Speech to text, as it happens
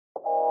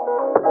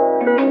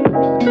Peace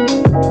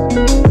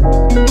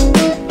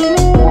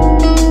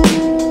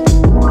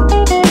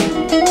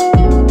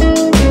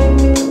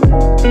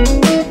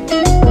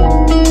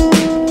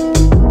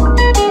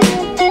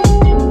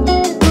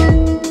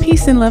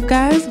and love,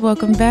 guys.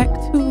 Welcome back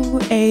to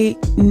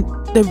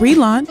the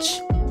relaunch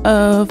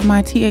of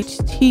my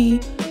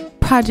THT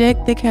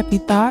project, Thick Happy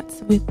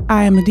Thoughts, with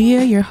I am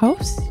Adia, your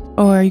host,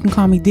 or you can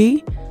call me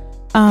D.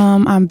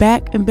 I'm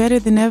back and better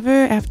than ever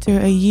after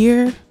a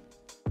year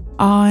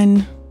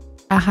on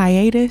a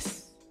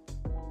hiatus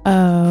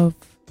of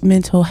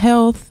mental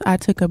health. I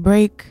took a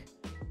break,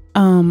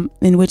 and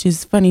which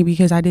is funny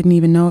because I didn't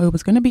even know it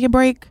was going to be a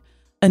break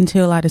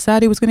until I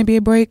decided it was going to be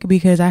a break,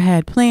 because I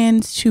had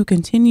plans to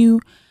continue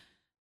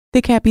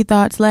Thick Happy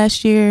Thoughts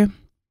last year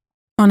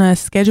on a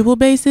schedule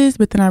basis,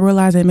 but then I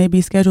realized that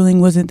maybe scheduling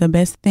wasn't the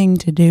best thing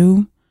to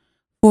do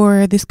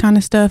for this kind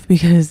of stuff,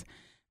 because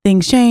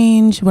things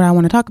change, what I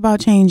want to talk about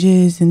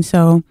changes, and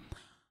so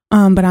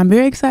but I'm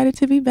very excited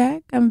to be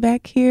back. I'm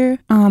back here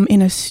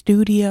in a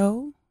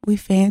studio. We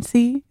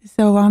fancy,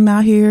 so I'm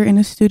out here in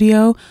a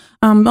studio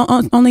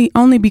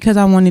only because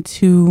I wanted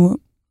to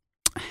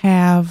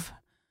have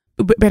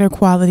better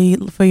quality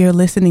for your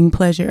listening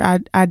pleasure.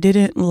 I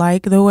didn't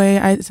like the way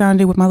I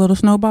sounded with my little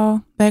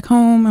snowball back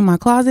home in my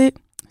closet,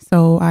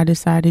 so I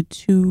decided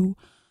to,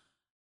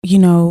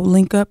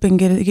 link up and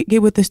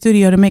get with the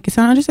studio to make it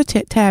sound just a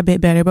tad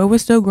bit better. But we're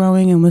still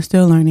growing and we're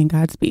still learning.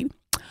 Godspeed.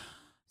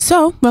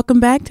 So, welcome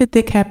back to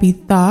Thick Happy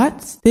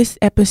Thoughts. This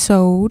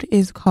episode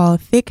is called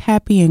Thick,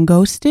 Happy, and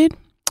Ghosted.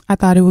 I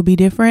thought it would be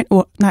different.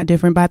 Well, not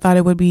different, but I thought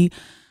it would be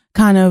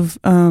kind of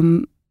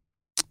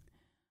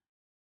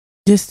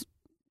just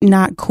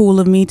not cool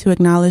of me to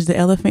acknowledge the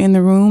elephant in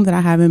the room, that I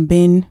haven't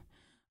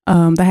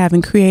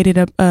created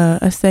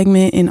a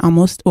segment in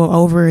almost or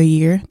over a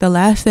year. The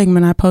last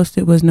segment I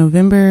posted was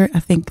November, I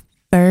think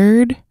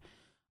 3rd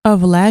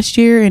of last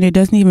year, and it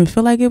doesn't even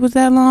feel like it was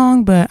that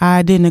long, but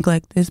I did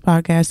neglect this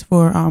podcast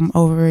for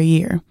over a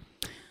year.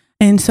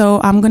 And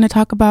so I'm going to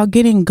talk about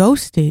getting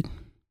ghosted,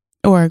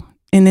 or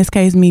in this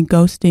case, me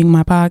ghosting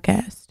my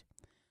podcast.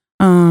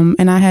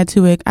 And I had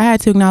to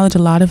acknowledge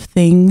a lot of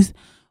things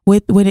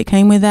when it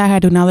came with that. I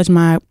had to acknowledge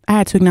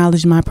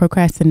my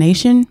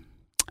procrastination.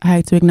 I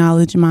had to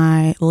acknowledge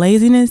my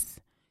laziness.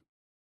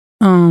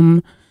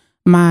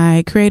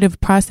 My creative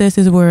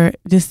processes were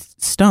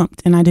just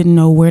stumped, and I didn't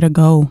know where to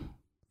go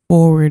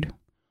forward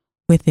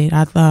with it.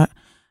 I thought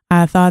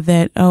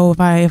that,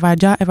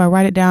 if I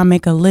write it down,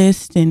 make a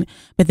list,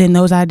 but then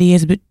those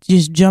ideas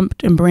just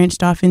jumped and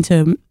branched off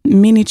into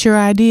miniature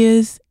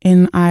ideas,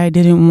 and I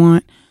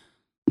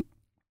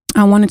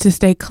wanted to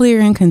stay clear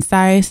and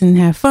concise and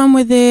have fun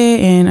with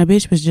it. And a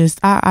bitch was just,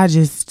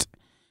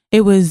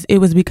 it was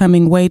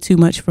becoming way too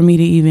much for me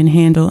to even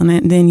handle.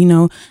 And then,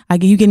 you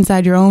get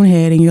inside your own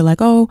head and you're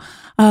like, well,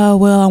 I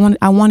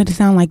want it to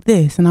sound like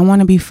this, and I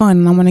want to be fun,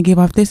 and I want to give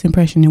off this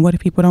impression. And what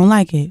if people don't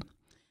like it?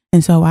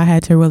 And so I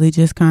had to really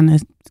just kind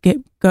of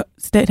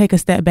take a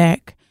step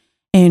back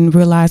and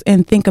realize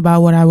and think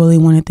about what I really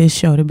wanted this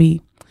show to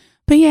be.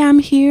 But yeah, I'm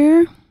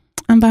here.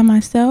 I'm by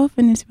myself,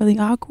 and it's really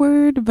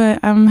awkward, but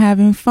I'm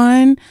having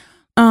fun.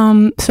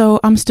 So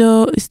I'm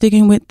still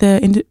sticking with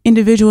the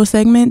individual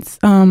segments.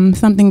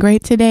 Something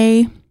great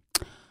today.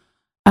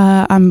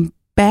 I'm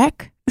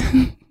back.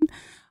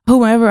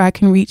 Whoever I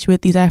can reach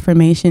with these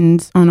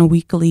affirmations on a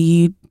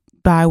weekly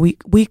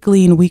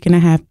and week and a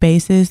half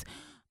basis,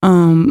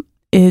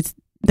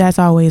 that's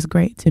always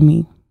great to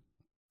me.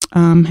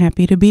 I'm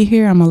happy to be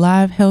here. I'm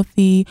alive,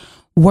 healthy,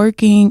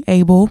 working,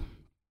 able.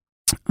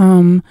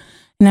 An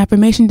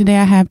affirmation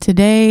I have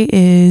today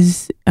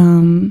is,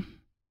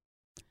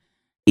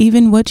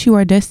 even what you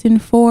are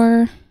destined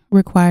for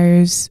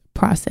requires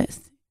process.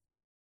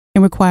 It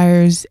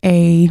requires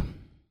the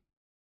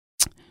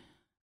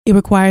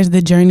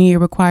journey. It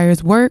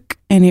requires work,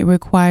 and it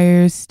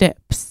requires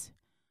steps.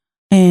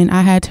 And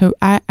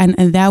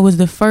and that was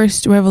the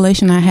first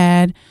revelation I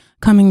had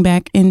coming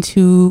back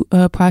into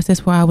a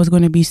process where I was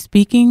going to be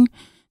speaking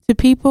to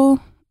people.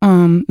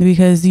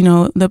 Because,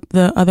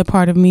 the other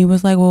part of me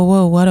was like,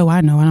 well, what do I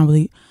know?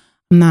 I'm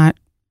not,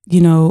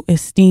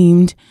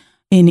 esteemed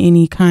in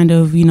any kind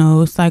of,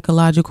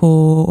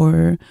 psychological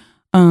or,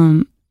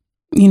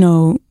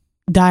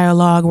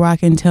 dialogue where I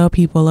can tell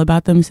people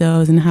about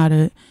themselves and how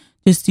to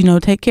just,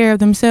 take care of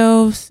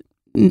themselves.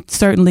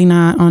 Certainly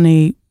not on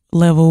a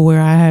level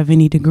where I have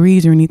any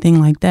degrees or anything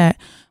like that.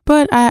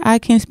 But I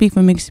can speak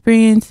from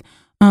experience.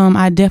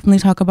 I definitely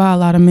talk about a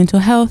lot of mental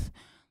health.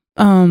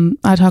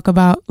 I talk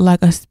about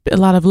like a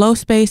lot of low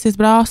spaces,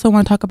 but I also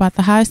want to talk about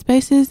the high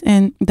spaces,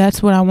 and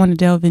that's what I want to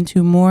delve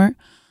into more.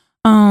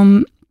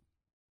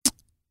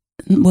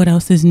 What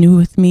else is new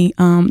with me?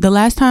 The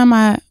last time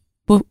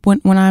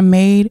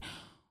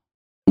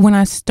when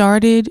I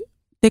started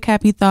Thick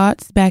Happy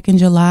Thoughts back in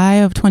July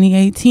of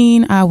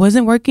 2018, I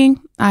wasn't working.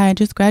 I had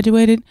just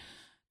graduated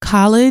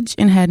college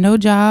and had no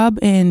job,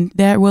 and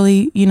that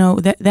really,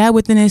 that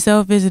within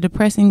itself is a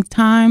depressing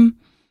time.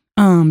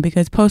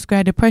 Because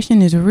post-grad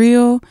depression is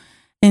real.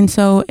 And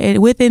so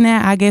within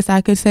that, I guess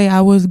I could say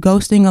I was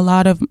ghosting a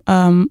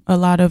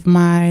lot of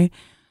my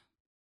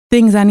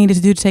things I needed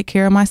to do to take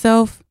care of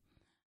myself.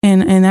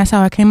 And that's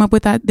how I came up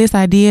with this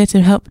idea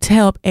to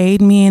help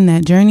aid me in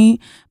that journey.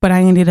 But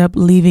I ended up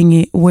leaving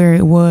it where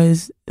it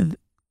was,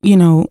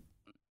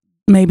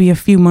 maybe a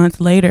few months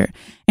later.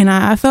 And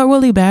I felt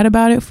really bad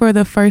about it for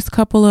the first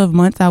couple of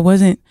months. I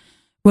wasn't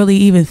really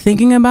even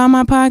thinking about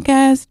my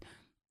podcast.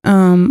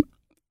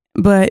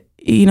 But,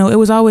 it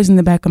was always in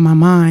the back of my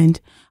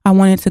mind. I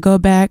wanted to go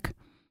back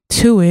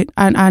to it.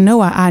 I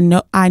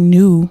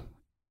knew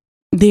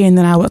then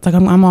that I was like,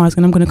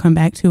 I'm going to come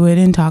back to it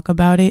and talk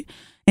about it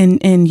and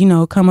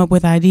come up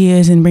with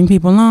ideas and bring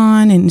people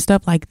on and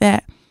stuff like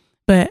that.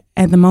 But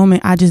at the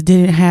moment, I just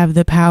didn't have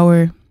the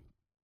power,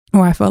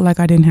 or I felt like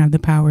I didn't have the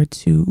power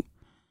to,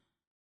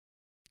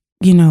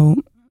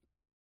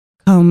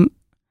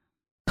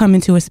 come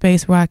into a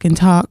space where I can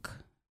talk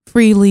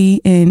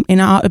freely and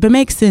if it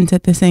makes sense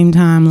at the same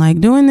time.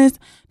 Like doing this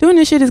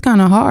shit is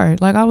kind of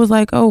hard. Like I was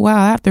like, oh wow,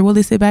 I have to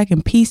really sit back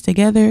and piece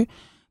together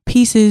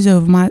pieces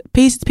of my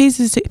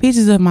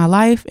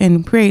life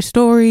and create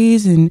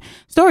stories and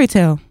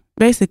storytell.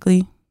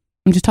 Basically,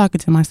 I'm just talking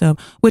to myself,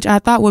 which I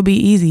thought would be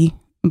easy,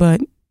 but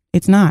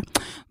it's not.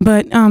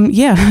 But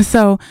yeah,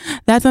 so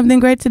that's something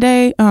great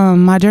today.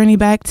 My journey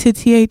back to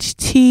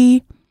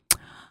THT.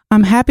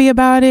 I'm happy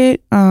about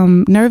it.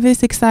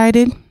 Nervous,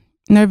 excited,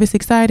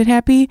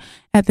 happy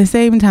at the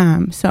same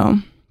time. So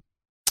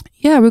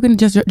yeah, we're gonna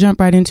just jump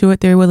right into it.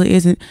 There really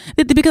isn't,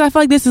 because I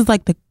feel like this is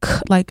like the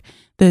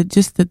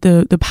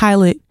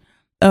pilot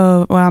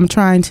of what I'm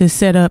trying to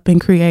set up and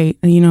create.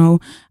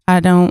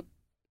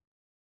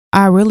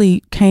 I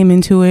really came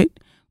into it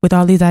with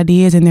all these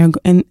ideas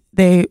and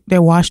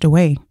they're washed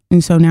away.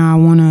 And so now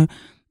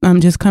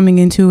I'm just coming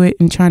into it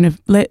and trying to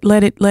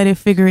let it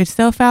figure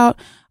itself out,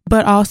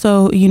 but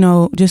also,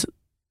 just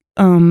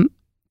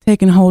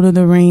taking hold of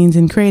the reins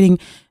and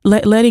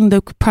letting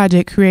the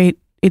project create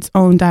its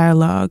own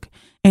dialogue.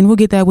 And we'll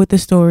get that with the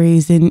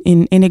stories and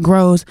it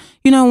grows.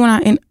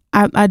 When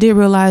I did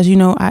realize,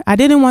 I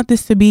didn't want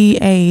this to be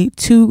a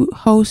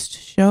 2-host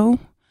show.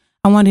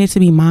 I wanted it to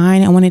be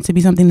mine. I wanted it to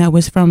be something that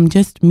was from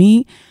just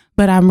me.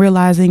 But I'm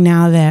realizing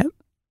now that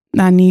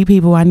I need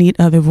people. I need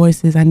other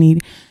voices. I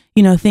need,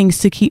 things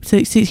to keep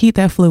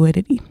that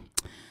fluidity.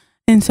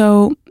 And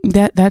so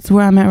that's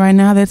where I'm at right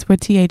now. That's where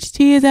THT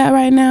is at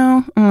right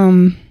now.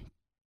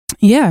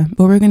 Yeah,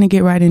 but we're going to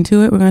get right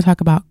into it. We're going to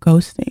talk about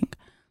ghosting.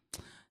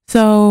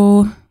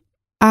 So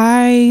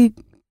I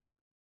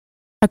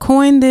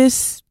coined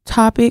this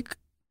topic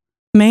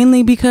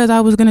mainly because I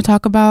was going to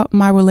talk about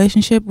my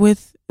relationship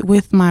with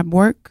my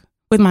work,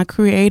 with my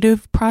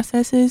creative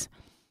processes.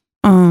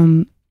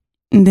 And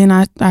then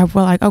I felt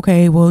like,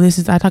 okay, well, I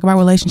talk about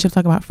relationships,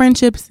 talk about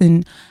friendships,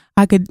 and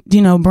I could,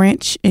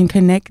 branch and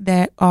connect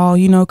that all,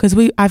 because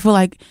I feel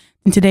like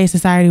in today's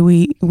society,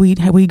 we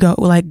go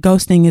like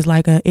ghosting is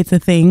like it's a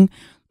thing,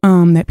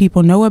 that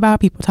people know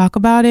about, people talk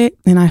about it.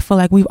 And I feel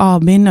like we've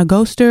all been a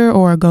ghoster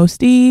or a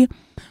ghostee.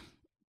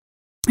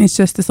 It's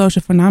just a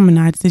social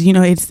phenomenon.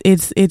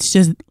 It's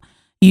just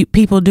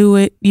people do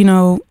it,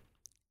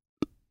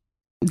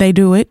 they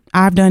do it.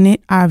 I've done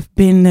it. I've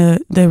been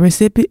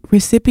the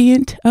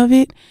recipient of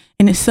it,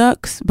 and it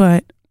sucks.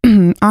 But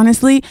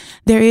honestly,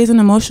 there is an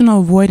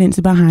emotional avoidance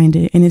behind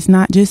it, and it's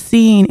not just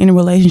seen in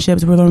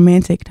relationships with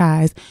romantic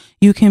ties.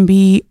 You can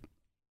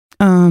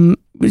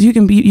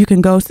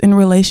ghost in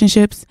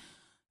relationships.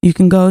 You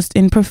can ghost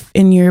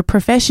in your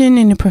profession,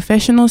 in your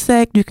professional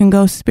sect. You can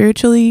ghost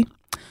spiritually.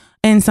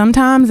 And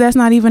sometimes that's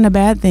not even a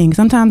bad thing.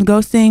 Sometimes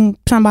ghosting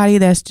somebody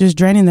that's just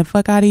draining the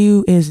fuck out of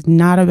you is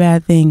not a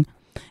bad thing.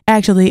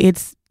 Actually,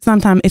 it's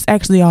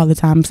actually all the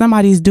time. If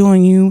somebody's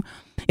draining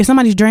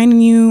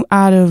you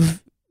out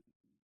of,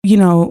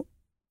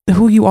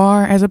 who you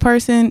are as a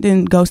person,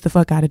 then ghost the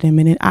fuck out of them.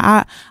 And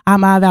I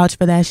vouch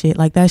for that shit.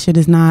 Like that shit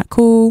is not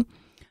cool.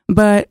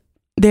 But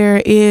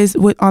there is,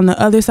 on the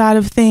other side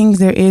of things,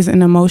 there is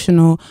an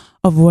emotional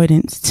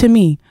avoidance to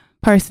me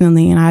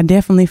personally. And I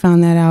definitely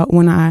found that out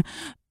when I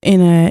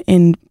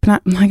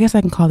guess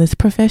I can call this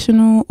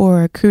professional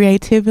or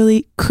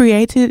creatively,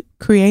 I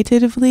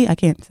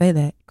can't say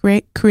that.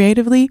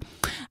 Creatively,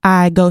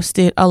 I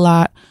ghosted a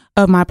lot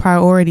of my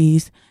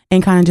priorities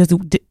and kind of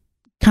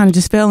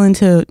just fell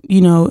into,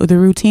 the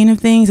routine of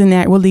things. And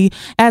that really,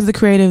 as a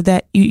creative,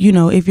 that,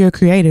 if you're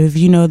creative,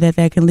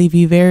 that can leave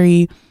you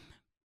very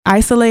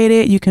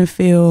isolated. You can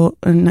feel,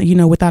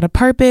 without a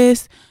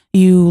purpose.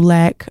 You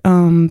lack,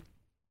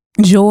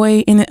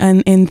 joy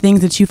in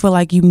things that you feel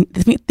like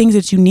things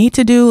that you need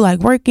to do, like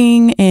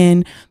working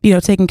and,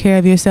 taking care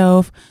of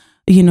yourself,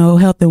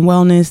 health and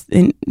wellness.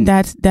 And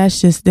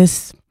that's just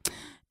this,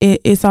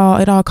 it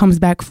all comes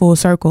back full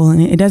circle,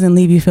 and it doesn't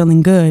leave you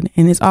feeling good.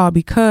 And it's all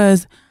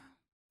because,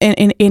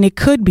 and it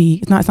could be,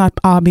 it's not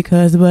all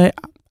because, but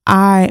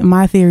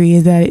my theory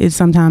is that it's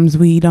sometimes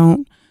we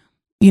don't,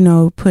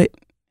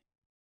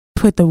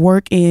 put the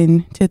work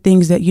in to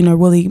things that,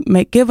 really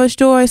give us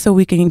joy, so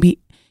we can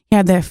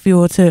have that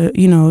fuel to,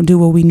 do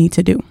what we need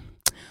to do.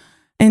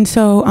 And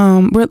so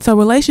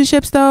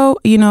relationships though,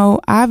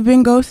 I've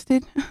been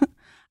ghosted.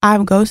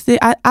 I've ghosted.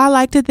 I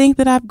like to think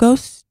that I've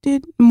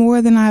ghosted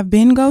more than I've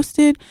been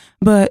ghosted,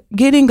 but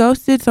getting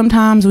ghosted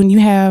sometimes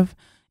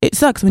it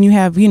sucks when you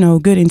have,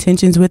 good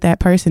intentions with that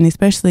person,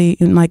 especially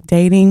in like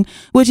dating,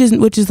 which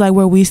is like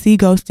where we see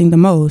ghosting the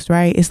most,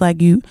 right? It's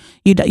like you're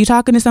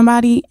talking to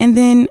somebody and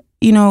then,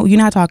 you're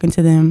not talking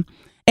to them.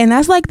 And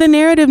that's like the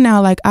narrative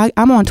now. Like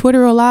I'm on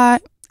Twitter a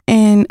lot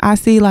and I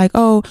see like,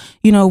 oh,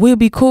 we'll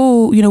be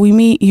cool. We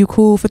meet, you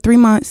cool for 3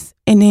 months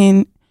and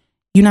then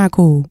you're not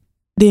cool.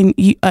 Then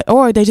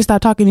or they just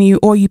stop talking to you,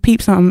 or you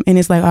peep something and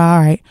it's like, oh, all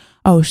right,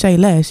 oh, say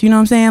less. You know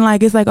what I'm saying?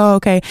 Like, it's like, oh,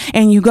 okay.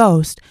 And you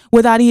ghost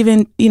without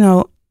even,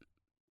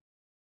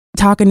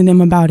 talking to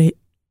them about it.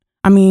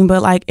 I mean,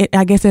 but like,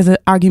 I guess there's an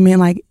argument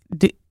like,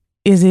 are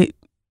you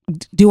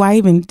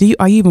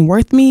even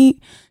worth me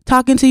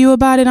talking to you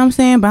about it? I'm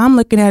saying, but I'm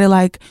looking at it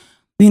like,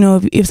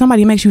 if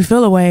somebody makes you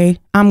feel a way,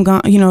 I'm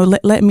going,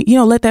 let me,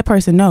 let that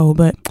person know.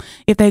 But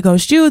if they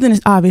ghost you, then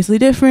it's obviously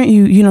different.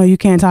 You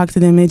can't talk to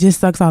them. It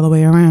just sucks all the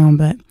way around.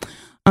 But,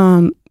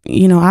 I've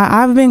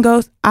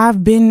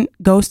been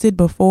ghosted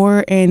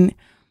before, and,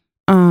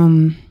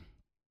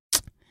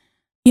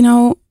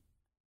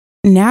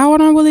 now I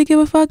don't really give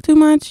a fuck too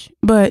much,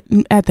 but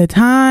at the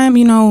time,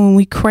 when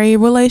we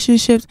crave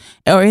relationships,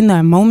 or in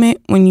that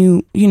moment when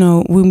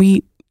when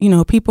we,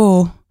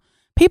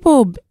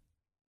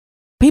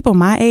 people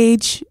my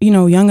age,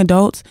 young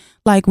adults,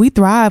 like we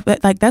thrive.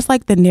 Like that's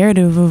like the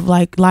narrative of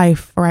like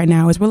life right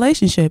now is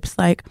relationships,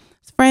 like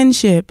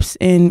friendships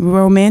and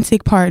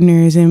romantic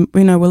partners and,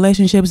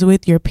 relationships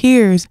with your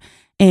peers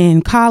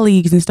and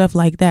colleagues and stuff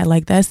like that.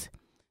 Like that's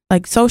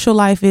like social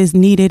life is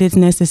needed. It's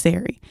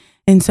necessary.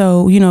 And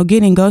so,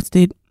 getting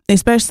ghosted,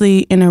 especially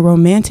in a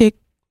romantic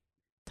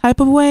type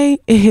of way,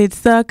 it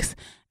sucks.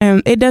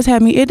 And it does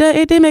have me, it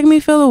did make me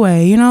feel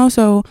away,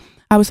 So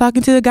I was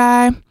talking to the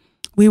guy,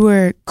 we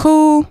were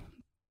cool.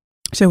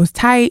 Shit was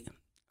tight.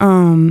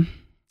 For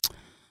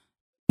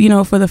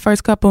the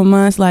first couple of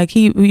months, like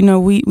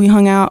we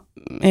hung out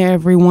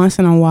every once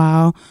in a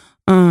while.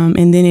 And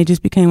then it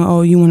just became,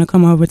 oh, you want to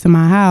come over to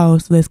my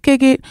house? Let's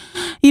kick it.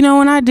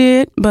 And I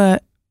did,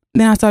 but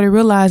then I started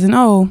realizing,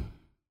 oh,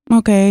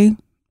 okay,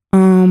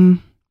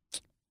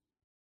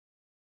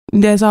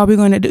 that's all we're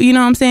going to do. You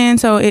know what I'm saying?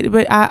 So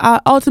but I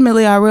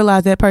ultimately I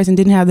realized that person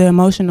didn't have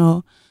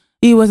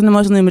he wasn't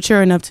emotionally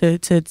mature enough to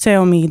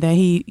tell me that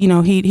he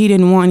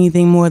didn't want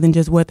anything more than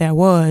just what that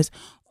was,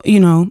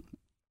 and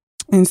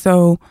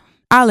so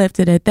I left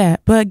it at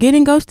that. But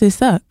getting ghosted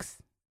sucks.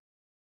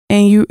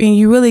 And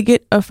you really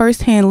get a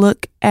firsthand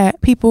look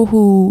at people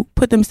who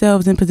put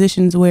themselves in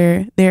positions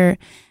where they're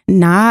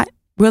not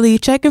really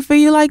checking for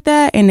you like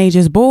that, and they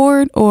just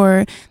bored,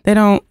 or they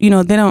don't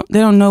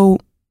know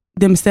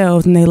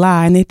themselves and they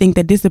lie and they think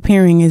that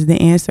disappearing is the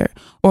answer,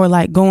 or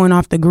like going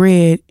off the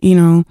grid,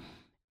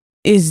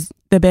 is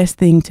the best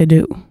thing to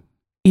do.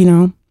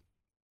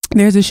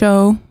 There's a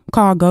show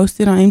called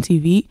Ghosted on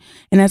MTV,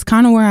 and that's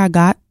kind of where I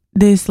got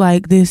this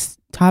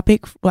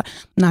topic. Well,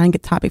 no, I didn't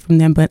get the topic from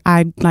them, but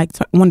I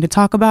wanted to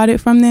talk about it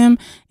from them.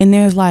 And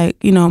there's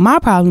my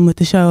problem with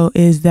the show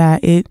is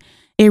that it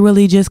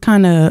really just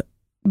kind of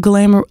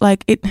glamour,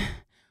 like it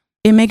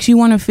makes you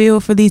want to feel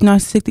for these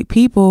narcissistic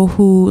people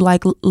who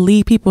like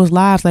lead people's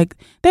lives. Like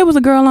there was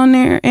a girl on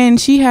there and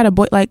she had a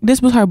boy, like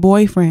this was her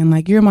boyfriend,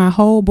 like you're my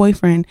whole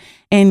boyfriend.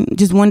 And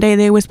just one day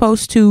they were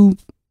supposed to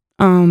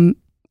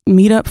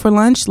meet up for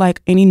lunch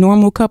like any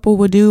normal couple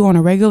would do on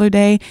a regular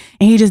day,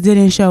 and he just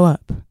didn't show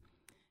up.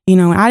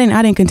 I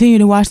didn't continue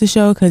to watch the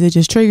show because it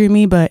just triggered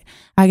me, but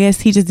I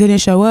guess he just didn't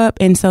show up.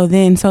 And so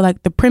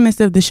like the premise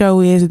of the show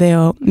is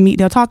they'll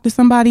talk to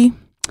somebody,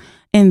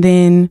 and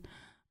then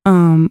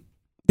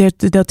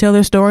they'll tell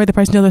their story. The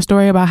person tell their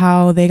story about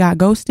how they got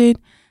ghosted,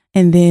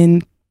 and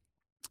then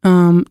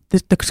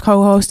the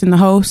co-host and the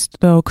host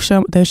they'll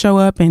show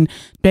up and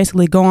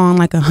basically go on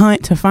like a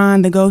hunt to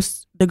find the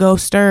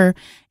ghoster,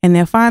 and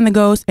they'll find the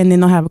ghost, and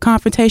then they'll have a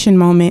confrontation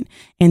moment,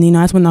 and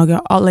that's when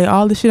they'll lay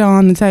all the shit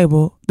on the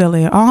table. They'll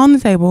lay it all on the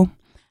table,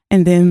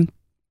 and then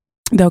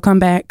they'll come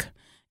back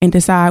and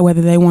decide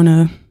whether they want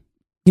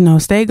to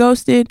stay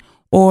ghosted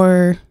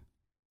or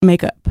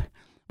make up,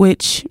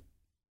 which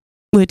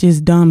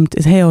is dumb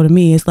as hell to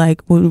me. It's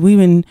like,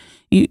 you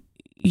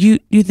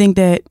think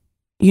that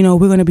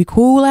we're gonna be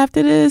cool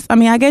after this? I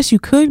mean, I guess you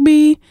could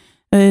be.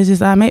 It's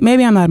just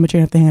maybe I'm not mature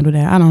enough to handle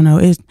that. I don't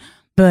know.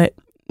 But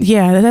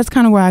yeah, that's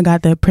kind of where I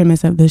got the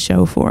premise of the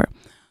show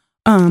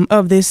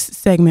of this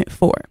segment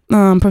for.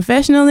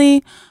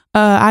 Professionally,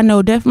 I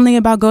know definitely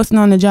about ghosting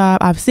on the job.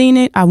 I've seen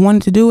it. I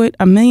wanted to do it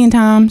a million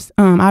times.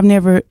 I've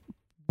never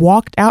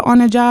walked out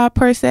on a job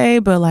per se,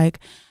 but like,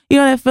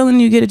 that feeling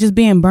you get of just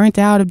being burnt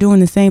out of doing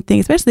the same thing,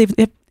 especially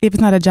if it's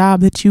not a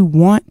job that you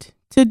want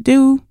to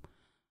do,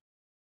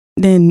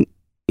 then,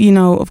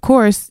 of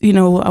course,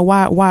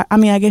 why, I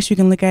mean, I guess you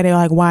can look at it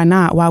like, why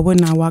not? Why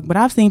wouldn't I walk? But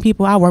I've seen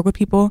I work with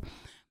people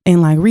in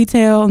like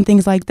retail and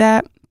things like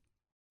that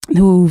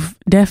who've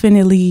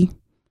definitely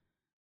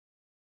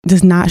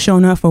just not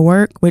shown up for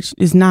work, which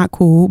is not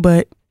cool,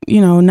 but,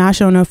 not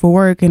showing up for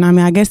work. And I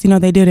mean, I guess,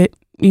 they did it,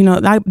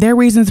 their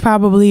reasons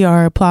probably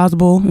are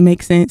plausible. It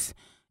makes sense.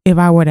 if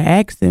I were to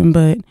ask them,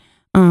 but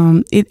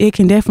it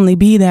can definitely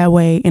be that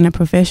way in a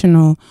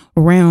professional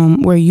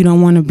realm where you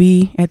don't want to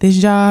be at this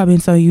job,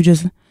 and so you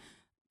just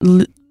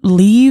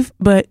leave.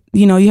 But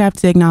you have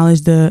to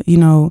acknowledge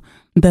the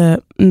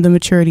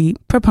maturity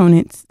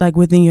proponents like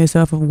within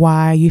yourself of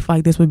why you feel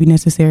like this would be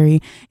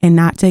necessary, and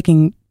not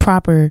taking a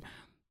proper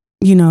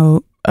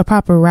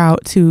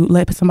route to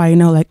let somebody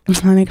know, like,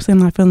 I'm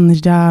not feeling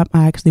this job,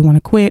 I actually want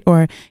to quit,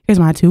 or here's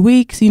my 2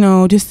 weeks,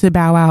 just to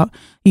bow out,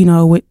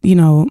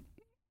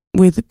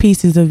 with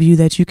pieces of you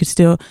that you could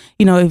still,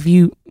 if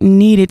you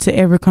needed to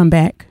ever come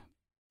back,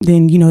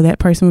 then, that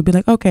person would be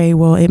like, okay,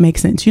 well, it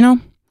makes sense,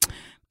 And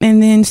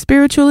then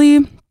spiritually,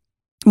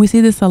 we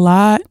see this a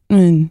lot.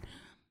 And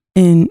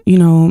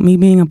me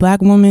being a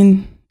Black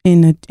woman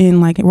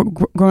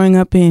growing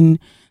up in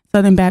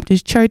Southern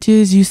Baptist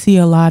churches, you see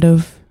a lot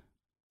of,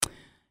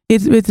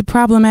 it's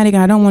problematic.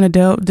 I don't want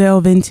to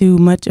delve into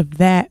much of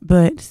that,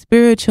 but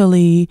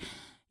spiritually,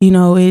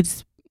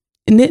 this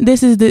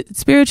is the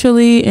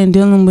spiritually and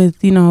dealing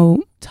with,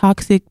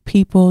 toxic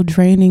people,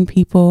 draining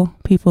people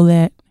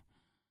that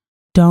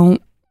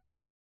don't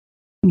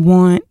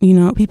want,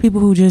 people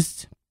who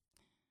just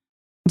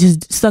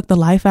suck the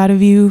life out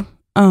of you.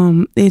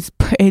 It's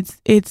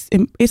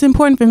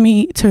important for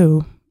me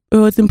too.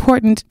 It's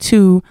important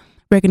to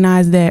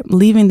recognize that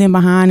leaving them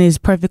behind is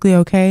perfectly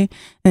okay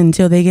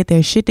until they get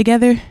their shit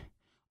together,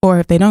 or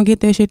if they don't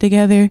get their shit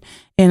together.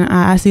 And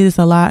I see this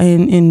a lot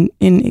in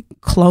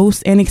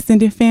close and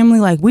extended family.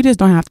 Like, we just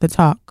don't have to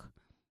talk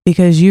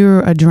because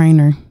you're a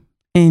drainer,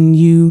 and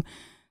you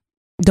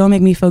don't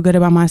make me feel good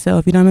about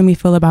myself. You don't make me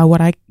feel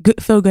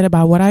good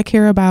about what I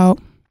care about.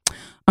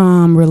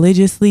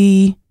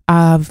 Religiously,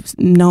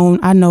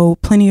 I know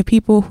plenty of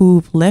people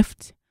who've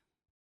left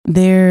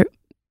their,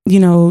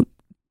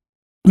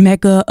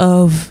 Mecca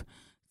of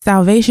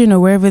salvation, or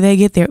wherever they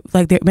get their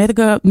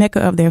Mecca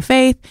of their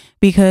faith,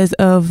 because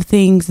of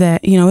things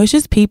that, it's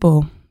just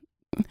people.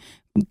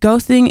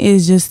 Ghosting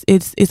is just,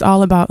 it's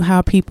all about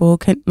how people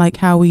can, like,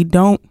 how we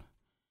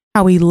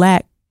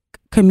lack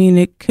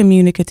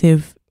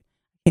communicative,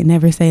 I can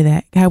never say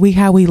that, how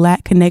we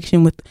lack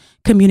connection with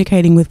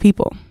communicating with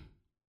people.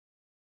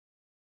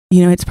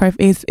 It's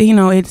perfect.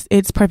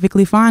 It's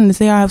perfectly fine to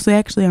say, oh, so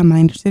actually I'm not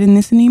interested in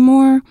this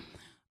anymore.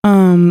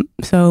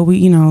 So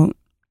we,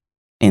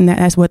 and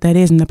that's what that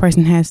is, and the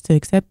person has to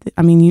accept it.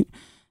 I mean,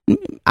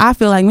 I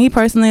feel like, me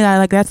personally,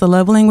 that's a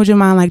love language of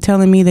mine. Like,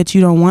 telling me that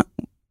you don't want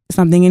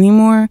something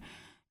anymore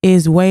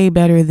is way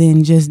better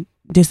than just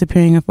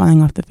disappearing and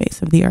falling off the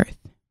face of the earth.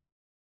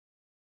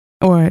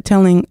 Or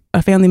telling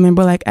a family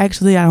member, like,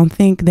 actually, I don't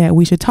think that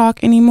we should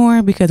talk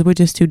anymore because we're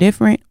just too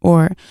different,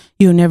 or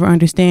you'll never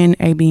understand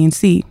A, B, and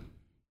C.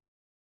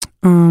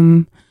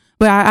 But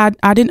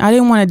I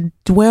didn't want to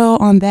dwell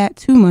on that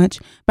too much,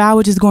 but I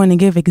was just going to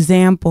give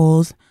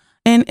examples.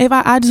 And if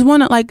I just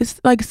want to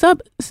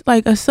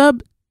a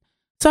sub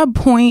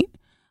point,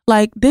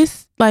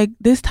 this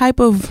type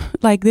of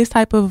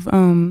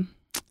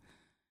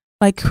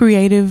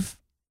creative,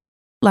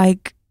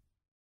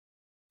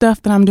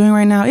 stuff that I'm doing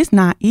right now, it's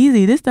not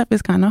easy. This stuff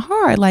is kind of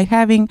hard.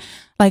 Having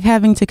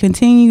to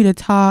continue to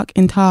talk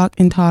and talk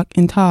and talk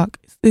and talk.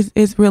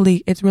 It's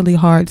really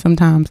hard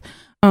sometimes.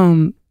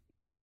 Well,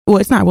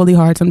 it's not really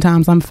hard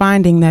sometimes. I'm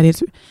finding that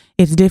it's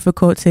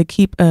difficult to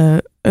keep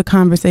a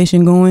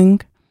conversation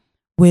going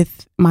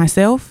with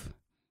myself,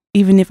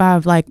 even if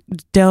I've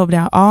delved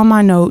out all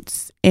my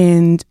notes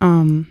and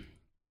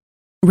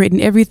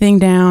written everything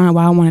down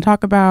what I want to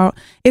talk about.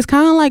 It's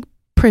kind of like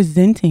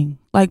presenting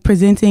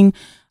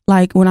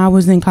when I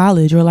was in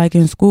college or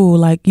in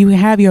school. You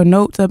have your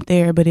notes up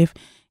there, but if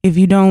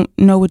you don't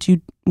know what you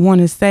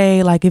want to say,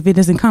 if it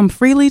doesn't come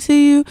freely to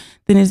you,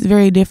 then it's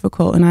very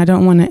difficult. And I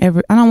don't want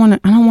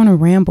to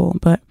ramble,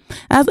 but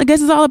I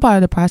guess it's all a part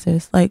of the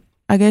process. I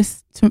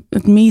guess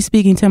me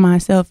speaking to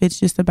myself, it's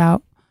just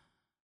about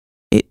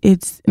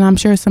it's, and I'm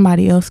sure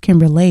somebody else can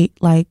relate.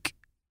 I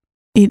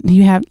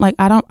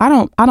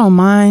don't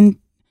mind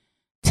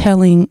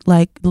telling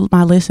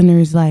my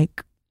listeners I'm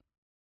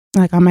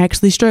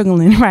actually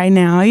struggling right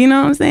now. You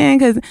know what I'm saying?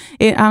 Because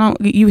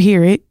you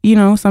hear it.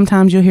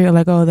 Sometimes you'll hear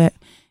oh, that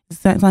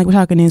sounds like we're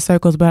talking in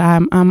circles, but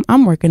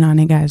I'm working on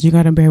it, guys. You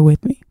gotta bear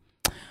with me.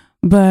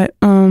 But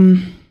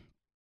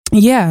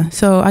yeah.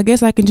 So I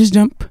guess I can just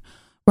jump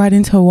right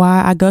into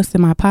why I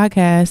ghosted my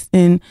podcast.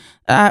 And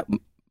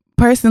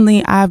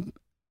personally,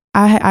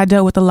 I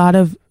dealt with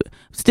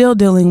still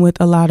dealing with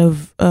a lot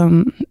of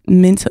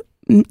mentally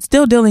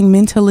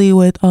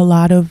with a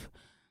lot of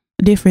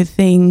different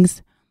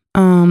things.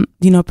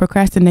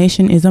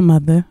 Procrastination is a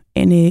mother,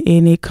 and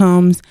it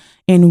comes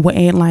and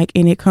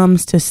it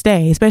comes to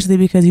stay, especially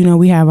because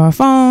we have our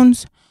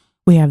phones,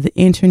 we have the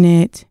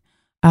internet,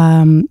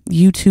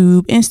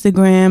 YouTube,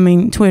 Instagram,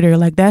 and Twitter.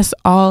 That's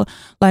all.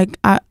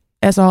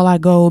 That's all I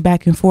go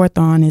back and forth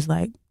on is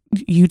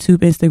YouTube,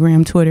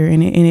 Instagram, Twitter,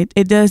 and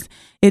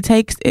it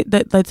takes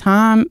the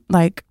time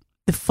it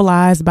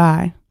flies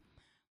by.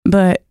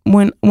 But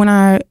when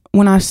I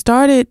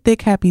started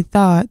Thick Happy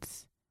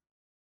Thoughts,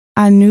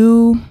 I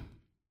knew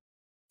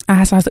I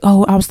was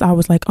like, I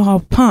was like,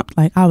 oh, pumped.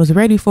 Like I was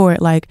ready for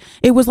it. Like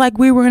it was like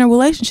we were in a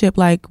relationship.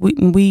 Like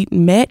we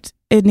met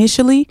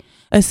initially,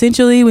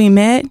 essentially we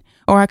met,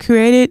 or I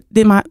created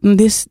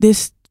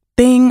this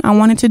thing I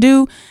wanted to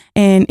do.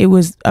 And it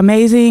was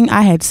amazing.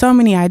 I had so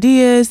many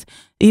ideas,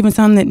 even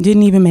some that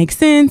didn't even make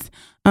sense.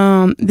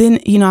 Then,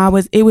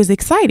 it was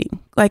exciting.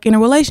 Like in a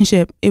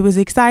relationship, it was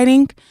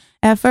exciting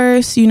at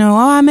first,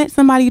 I met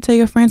somebody. You tell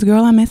your friends,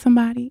 girl, I met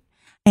somebody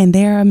and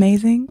they're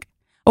amazing.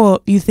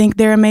 Or you think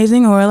they're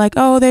amazing, or like,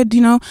 oh, they're,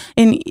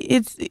 and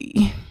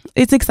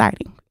it's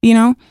exciting,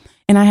 and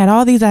I had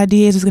all these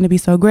ideas. It's going to be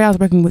so great. I was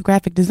working with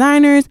graphic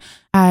designers.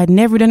 I had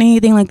never done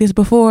anything like this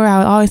before. I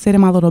would always sit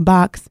in my little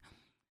box.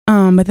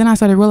 But then I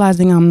started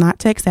realizing I'm not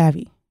tech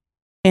savvy,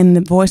 and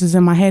the voices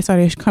in my head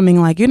started coming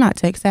like, you're not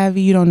tech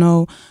savvy. You don't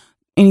know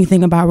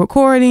anything about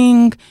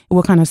recording,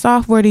 what kind of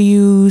software to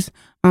use.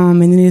 And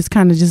then it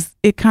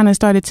kind of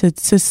started to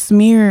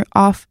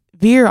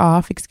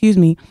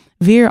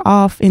veer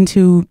off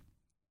into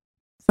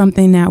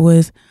something that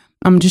was,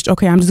 I'm just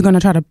going to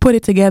try to put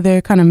it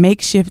together, kind of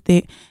makeshift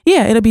it.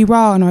 Yeah, it'll be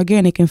raw and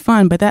organic and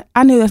fun, but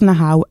I knew that's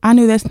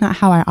not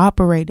how I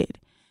operated.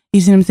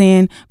 You see what I'm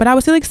saying? But I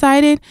was still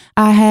excited.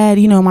 I had,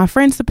 my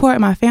friends'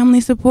 support, my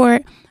family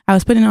support. I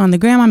was putting it on the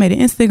gram. I made an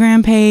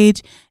Instagram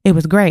page. It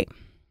was great.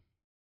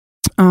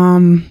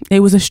 It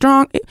was a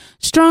strongish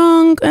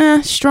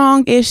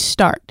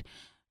start,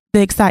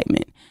 the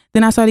excitement.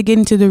 Then I started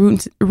getting to the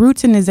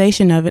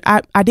routinization of it.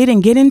 I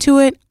didn't get into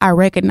it. I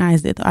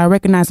recognized it. I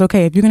recognized,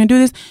 okay, if you're going to do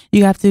this,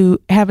 you have to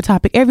have a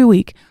topic every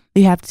week.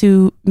 You have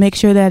to make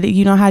sure that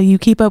you know how you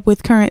keep up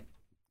with current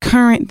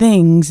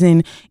things.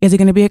 And is it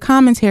going to be a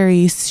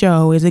commentary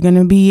show? Is it going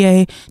to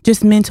be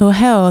just mental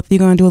health? You're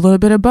going to do a little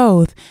bit of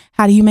both.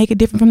 How do you make it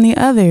different from the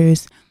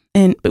others?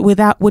 And with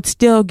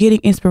still getting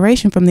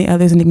inspiration from the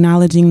others and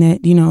acknowledging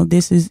that,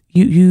 this is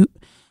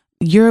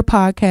your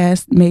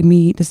podcast made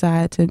me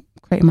decide to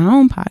create my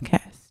own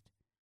podcast.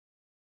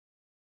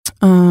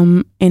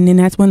 And then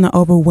that's when the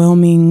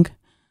overwhelming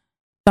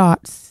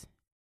thoughts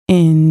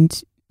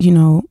and,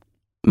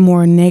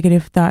 more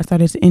negative thoughts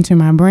started to enter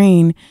my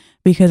brain,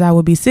 because I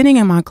would be sitting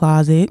in my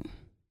closet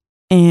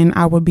and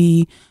I would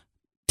be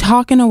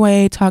talking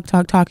away.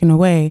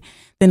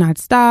 Then I'd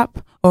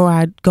stop, or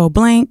I'd go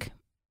blank,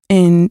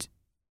 and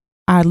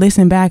I'd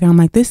listen back and I'm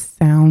like, this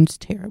sounds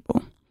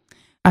terrible.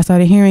 I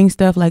started hearing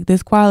stuff like,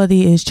 this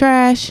quality is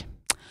trash.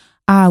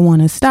 I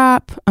want to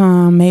stop.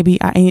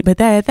 Maybe I ain't. But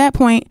at that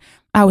point,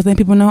 I was letting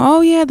people know,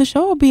 oh yeah, the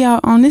show will be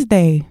out on this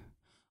day,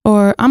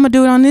 or I'm gonna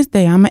do it on this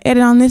day. I'm gonna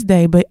edit on this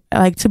day. But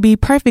to be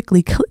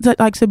perfectly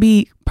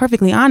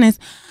honest,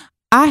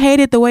 I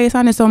hated the way it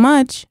sounded so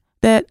much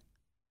that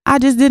I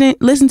just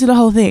didn't listen to the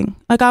whole thing.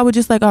 Like I would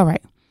just like, all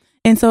right.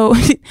 And so,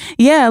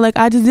 yeah, like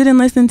I just didn't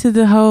listen to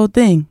the whole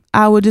thing.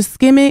 I would just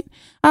skim it.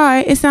 All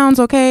right, it sounds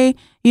okay.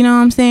 You know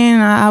what I'm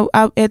saying? I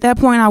at that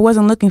point, I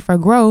wasn't looking for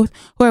growth.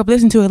 Whoever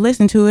listened to it.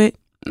 It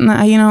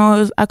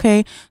was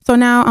okay. So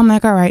now I'm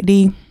like, all right,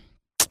 D,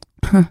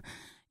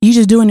 you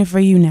just doing it for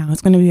you now.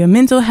 It's going to be a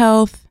mental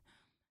health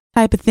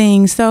type of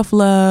thing,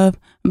 self-love.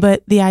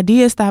 But the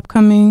ideas stopped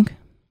coming.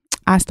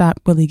 I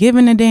stopped really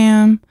giving a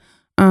damn.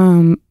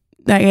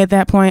 Like at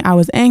that point, I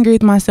was angry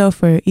with myself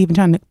for even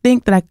trying to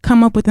think that I could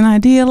come up with an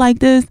idea like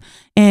this.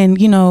 And,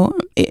 to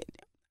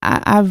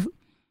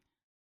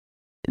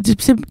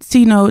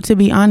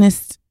be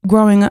honest,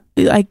 growing up,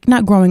 like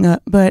not growing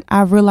up, but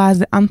I've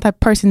realized that I'm the type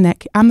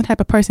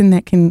of person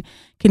that can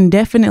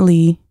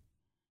definitely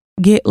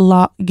get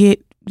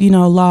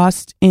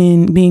lost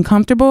in being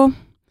comfortable,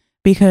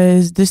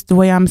 because just the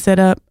way I'm set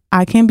up,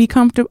 I can be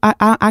comfortable.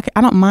 I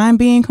don't mind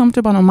being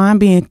comfortable. I don't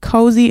mind being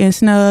cozy and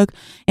snug,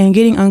 and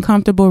getting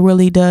uncomfortable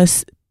really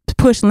does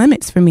push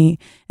limits for me.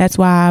 That's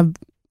why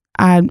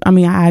I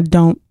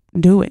don't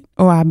do it,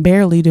 or I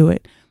barely do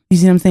it. You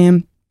see what I'm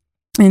saying?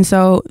 And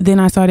so then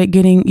I started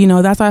getting,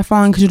 that's why I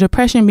fall into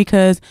depression,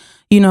 because,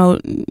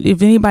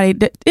 if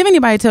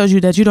anybody tells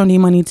you that you don't need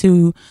money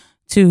to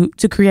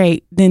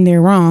create, then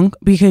they're wrong,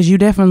 because you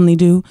definitely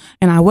do.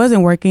 And I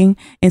wasn't working.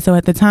 And so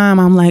at the time,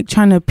 I'm like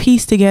trying to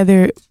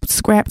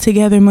scrap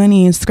together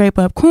money and scrape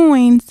up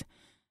coins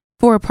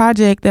for a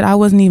project that I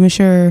wasn't even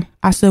sure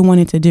I still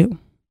wanted to do.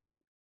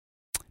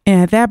 And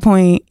at that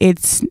point,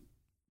 it's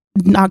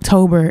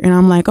October, and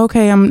I'm like,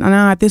 okay,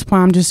 now at this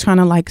point, I'm just trying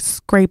to like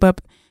scrape up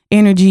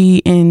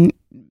energy and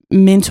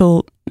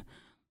mental,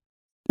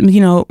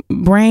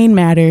 brain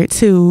matter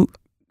to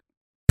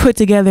put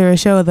together a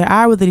show that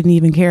I really didn't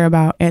even care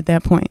about at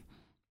that point.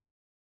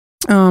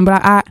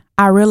 But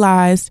I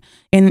realized,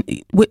 and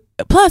with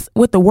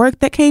the work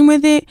that came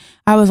with it,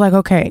 I was like,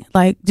 okay,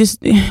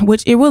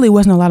 which it really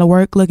wasn't a lot of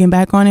work looking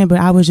back on it, but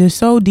I was just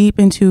so deep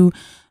into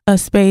a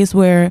space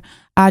where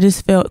I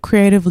just felt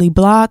creatively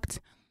blocked.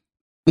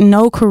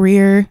 No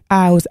career.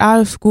 I was out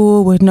of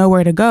school with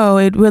nowhere to go.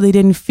 It really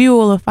didn't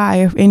fuel a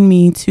fire in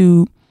me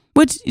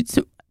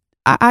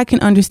I can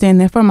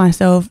understand that for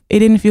myself. It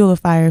didn't fuel a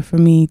fire for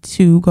me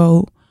to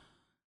go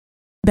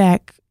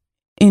back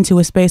into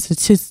a space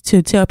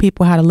to tell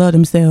people how to love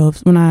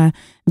themselves when I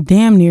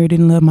damn near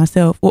didn't love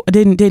myself, or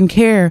didn't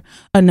care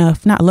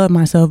enough, not love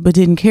myself, but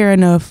didn't care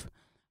enough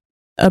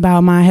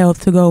about my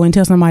health to go and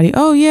tell somebody,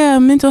 oh yeah,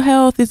 mental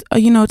health is,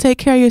 take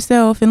care of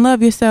yourself and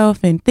love yourself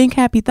and think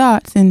happy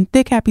thoughts. And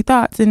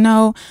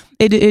no,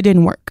 it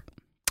didn't work.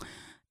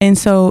 And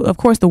so of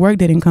course the work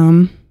didn't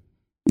come,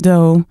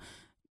 though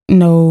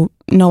no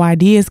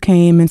ideas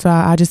came. And so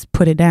I just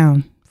put it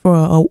down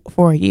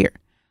for a year.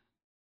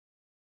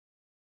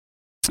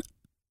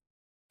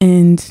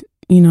 And,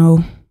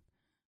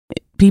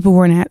 people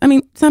weren't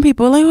some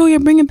people were like, oh, you're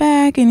bringing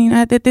back. And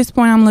at this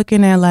point I'm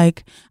looking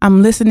at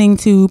I'm listening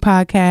to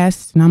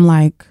podcasts and I'm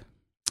like,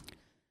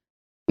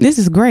 this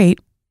is great.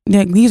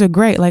 These are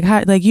great. But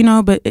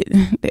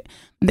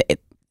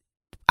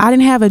I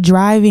didn't have a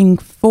driving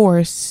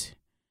force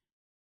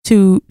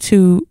to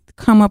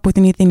come up with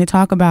anything to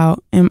talk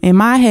about. In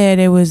my head,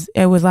 it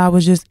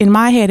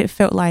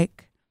felt like,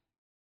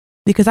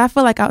 because I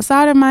feel like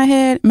outside of my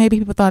head, maybe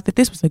people thought that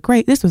this was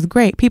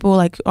great. People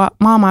like all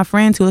my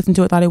friends who listened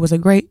to it thought it was a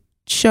great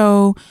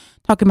show,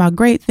 talking about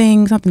great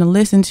things, something to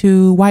listen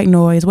to, white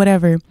noise,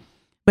 whatever.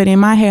 But in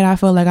my head, I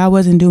felt like I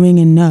wasn't doing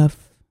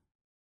enough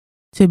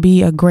to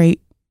be a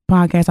great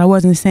podcast. I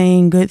wasn't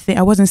saying good things.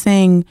 I wasn't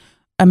saying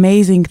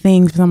amazing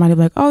things for somebody to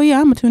be like, oh yeah,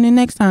 I'm gonna tune in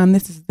next time.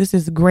 This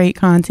is great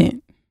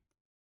content.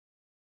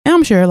 And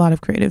I'm sure a lot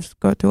of creatives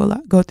go through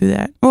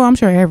that. Well, I'm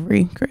sure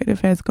every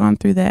creative has gone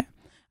through that.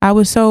 I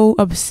was so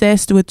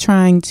obsessed with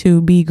trying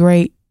to be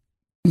great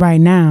right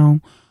now,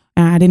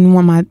 and I didn't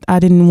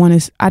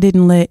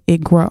let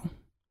it grow.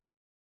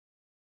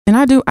 And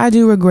I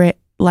do regret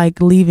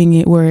leaving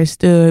it where it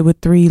stood with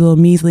 3 little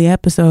measly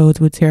episodes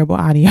with terrible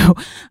audio.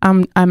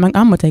 I'm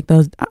gonna take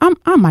those. I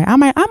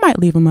might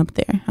leave them up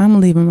there. I'm gonna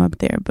leave them up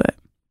there, but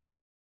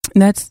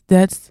that's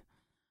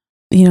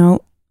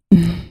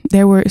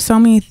there were so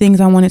many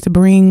things I wanted to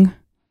bring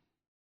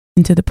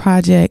into the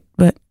project,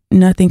 but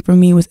nothing for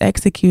me was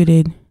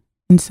executed.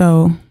 And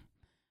so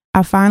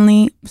I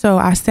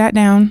sat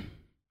down,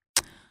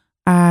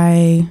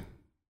 I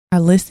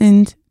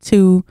listened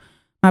to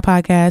my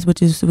podcast,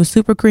 which was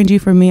super cringy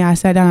for me. I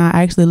sat down,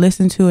 I actually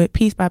listened to it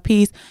piece by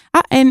piece.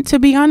 And to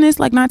be honest,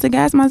 not to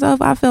gas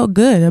myself, I felt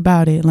good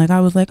about it.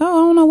 I was like, oh,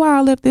 I don't know why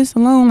I left this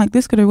alone.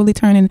 This could have really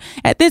turned in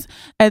at this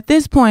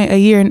point,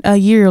 a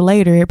year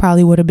later, it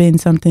probably would have been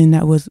something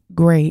that was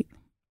great.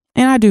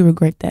 And I do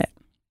regret that.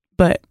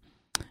 But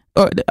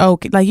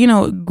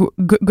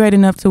great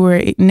enough to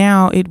where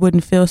now it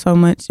wouldn't feel so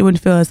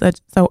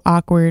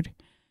awkward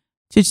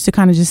to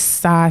kind of just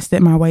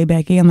sidestep my way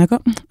back in. I'm like,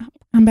 oh,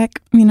 I'm back,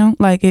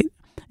 it.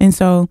 And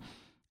so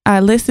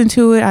I listened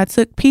to it. I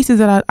took pieces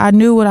that I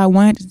knew what I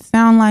wanted it to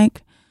sound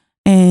like.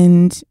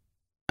 And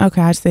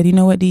okay, I said, you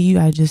know what, D,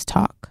 I just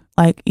talk.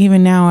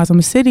 Even now as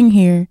I'm sitting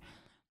here,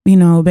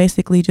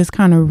 basically just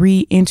kind of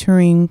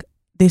re-entering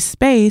this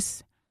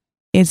space,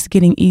 it's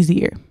getting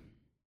easier.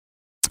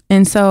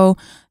 And so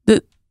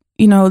that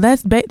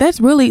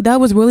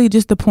was really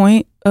just the really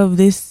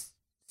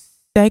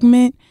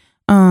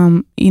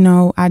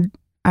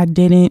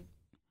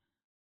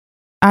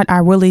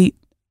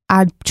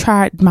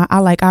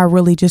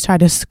just tried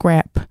to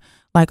scrap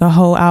a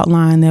whole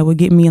outline that would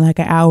get me an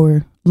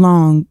hour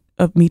long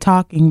of me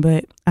talking,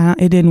 but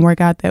it didn't work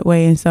out that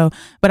way. And so,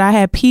 but I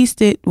had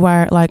pieced it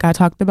where I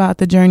talked about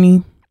the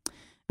journey,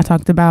 I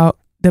talked about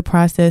the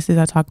processes,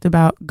 I talked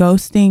about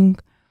ghosting,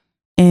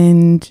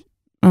 and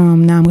now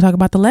I'm gonna talk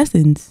about the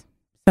lessons.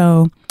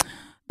 So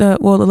the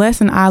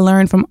lesson I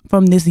learned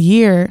from this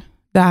year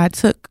that I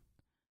took,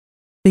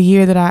 the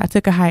year that I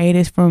took a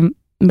hiatus from,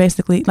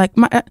 basically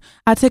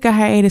I took a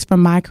hiatus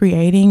from my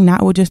creating,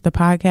 not with just the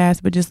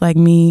podcast, but just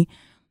me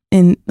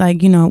and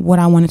what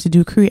I wanted to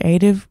do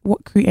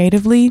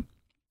creatively,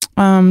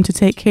 to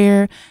take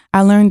care.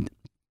 I learned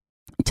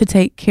to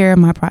take care of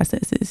my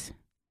processes.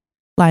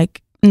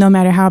 No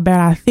matter how bad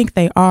I think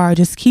they are,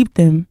 just keep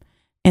them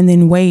and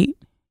then wait.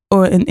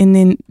 And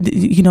then,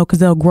 because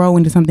they'll grow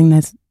into something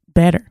that's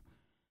better.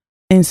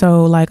 And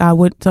so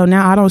so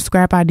now I don't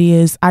scrap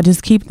ideas. I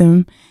just keep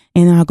them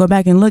and I'll go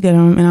back and look at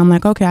them and I'm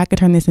like, okay, I could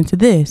turn this into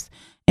this.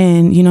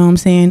 And you know what I'm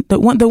saying? The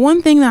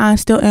one thing that I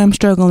still am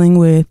struggling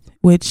with,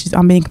 which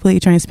I'm being completely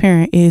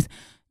transparent, is,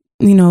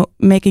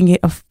 making it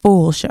a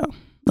full show.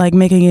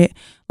 Making it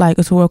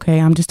it's okay,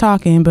 I'm just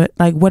talking, but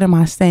what am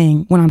I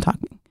saying when I'm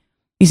talking?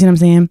 You see what I'm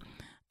saying?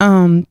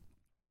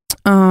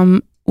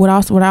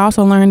 What I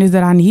also learned is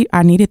that I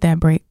needed that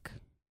break.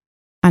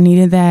 I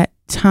needed that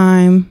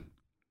time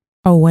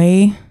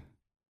away,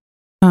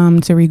 to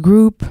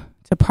regroup,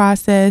 to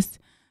process,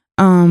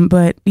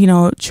 but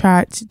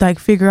try to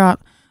figure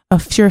out a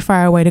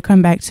surefire way to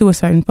come back to a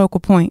certain focal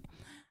point.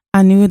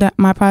 I knew that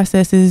my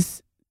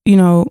processes,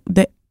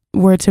 that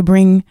were to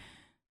bring,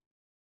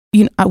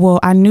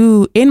 I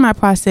knew in my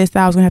process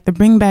that I was going to have to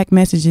bring back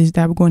messages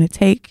that were going to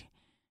take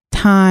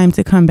time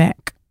to come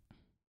back.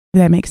 If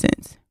that makes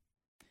sense.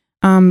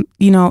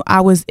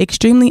 I was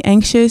extremely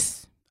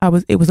anxious.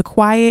 It was a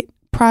quiet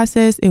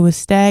process. It was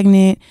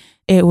stagnant.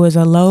 It was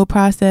a low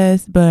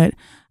process, but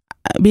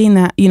being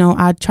that,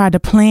 I tried to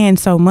plan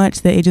so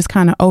much that it just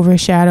kind of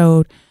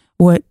overshadowed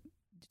what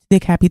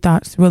Thick Happy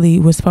Thoughts really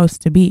was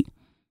supposed to be,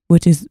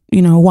 which is,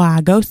 why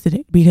I ghosted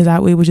it, because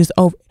it was just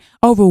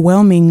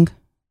overwhelming,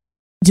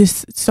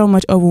 just so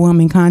much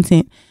overwhelming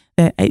content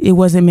that it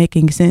wasn't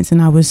making sense.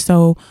 And I was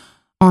so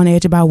on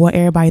edge about what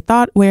everybody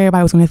thought, where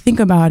everybody was going to think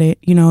about it,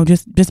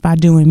 just by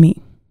doing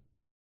me.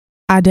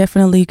 I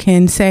definitely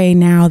can say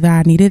now that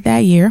I needed that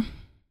year.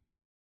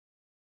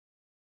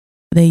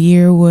 The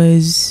year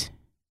was,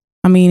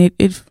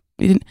 it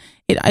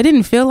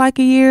didn't feel like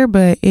a year,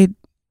 but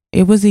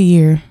it was a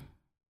year.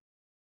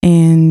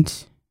 And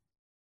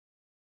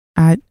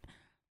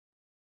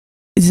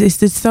it's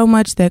just so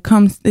much that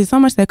comes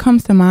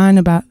to mind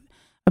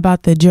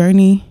about the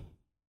journey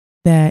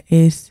that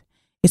it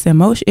was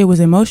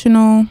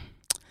emotional.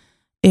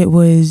 It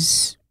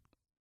was,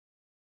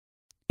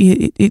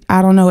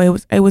 I don't know.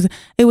 It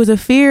was a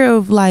fear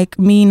of like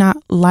me not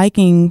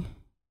liking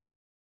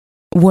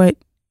what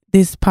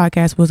this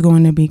podcast was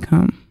going to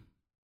become.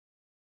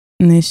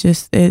 And it's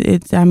just,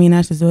 that's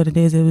just what it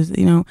is. It was,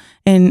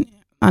 and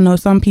I know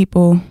some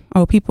people,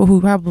 people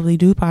who probably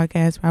do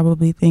podcasts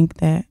probably think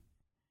that,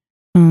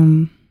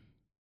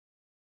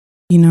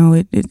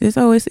 it's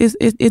always,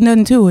 it's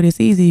nothing to it. It's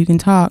easy. You can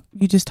talk,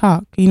 you just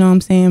talk, you know what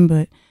I'm saying?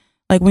 But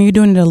like when you're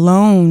doing it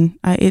alone,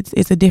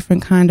 it's a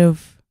different kind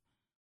of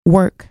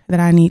work that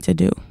I need to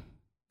do,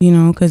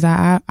 cause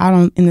I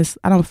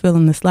don't feel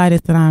in the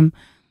slightest that I'm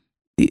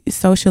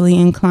socially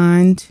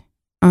inclined,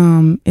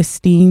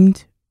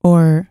 esteemed,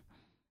 or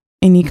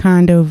any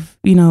kind of,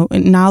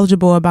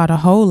 knowledgeable about a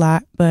whole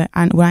lot. But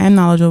what I am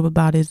knowledgeable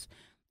about is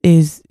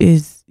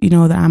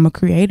that I'm a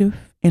creative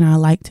and I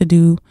like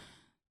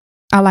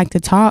to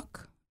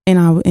talk,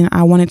 and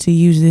I wanted to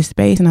use this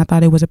space, and I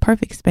thought it was a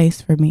perfect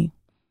space for me.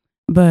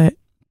 But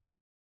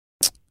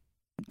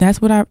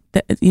that's what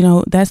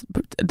that's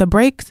the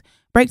break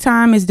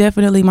time is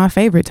definitely my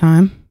favorite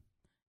time.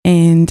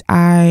 And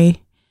I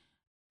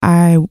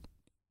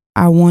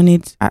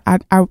wanted,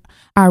 I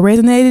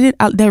resonated it.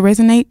 That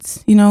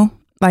resonates,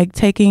 like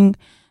taking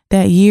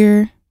that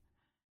year.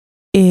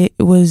 It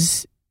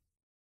was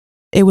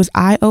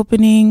eye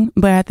opening,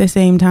 but at the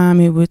same time,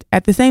 a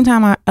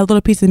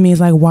little piece of me is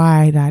like,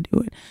 why did I do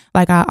it?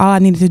 Like all I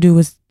needed to do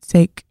was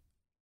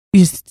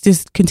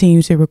just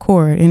continue to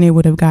record, and it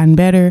would have gotten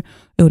better.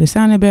 It would have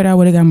sounded better. I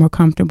would have gotten more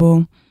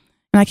comfortable.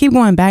 And I keep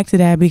going back to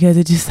that because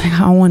it's just like,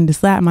 I wanted to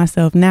slap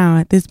myself now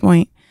at this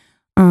point.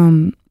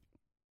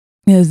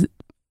 Because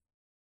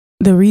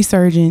the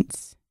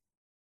resurgence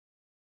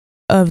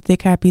of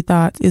Thick Happy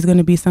Thoughts is going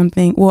to be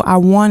something, I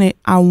want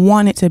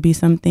it to be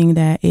something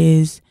that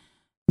is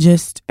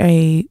just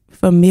a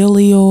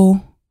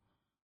familial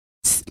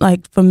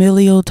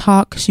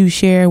talk you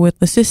share with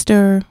a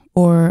sister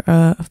or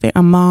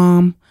a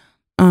mom.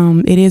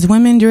 It is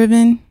women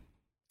driven.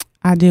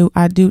 I do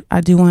want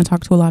to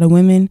talk to a lot of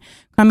women.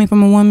 Coming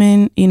from a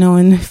woman,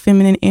 in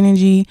feminine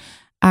energy,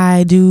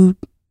 I do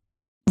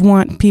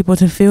want people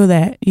to feel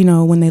that,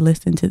 when they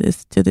listen to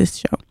this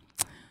show.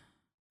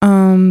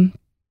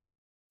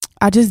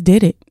 I just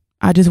did it.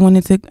 I just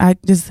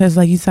has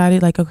like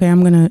decided like, okay,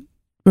 I'm gonna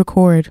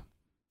record.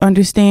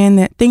 Understand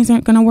that things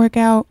aren't gonna work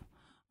out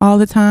all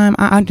the time.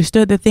 I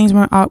understood that things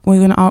weren't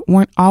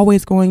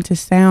always going to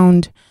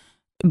sound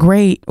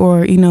great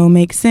or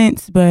make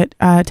sense, but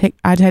I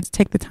had to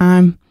take the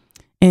time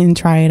and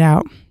try it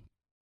out.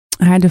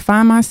 I had to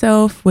find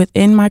myself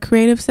within my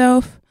creative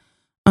self.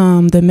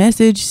 The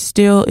message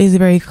still is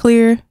very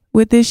clear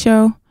with this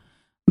show,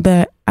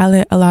 but I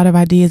let a lot of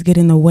ideas get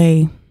in the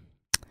way.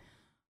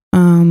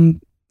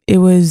 It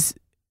was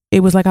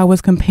like I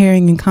was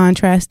comparing and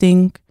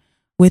contrasting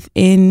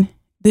within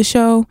the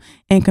show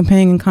and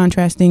comparing and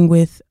contrasting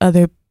with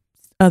other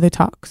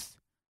talks.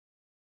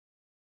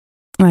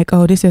 Like,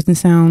 oh, this doesn't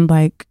sound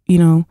like,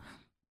 and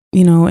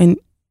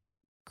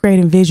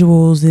creating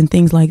visuals and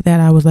things like that.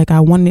 I was like,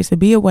 I wanted it to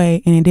be a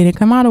way, and it didn't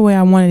come out the way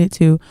I wanted it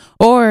to,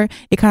 or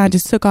it kind of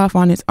just took off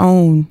on its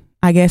own.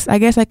 I guess I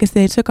could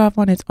say it took off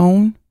on its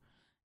own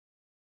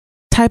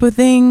type of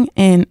thing,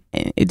 and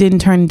it didn't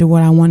turn into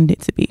what I wanted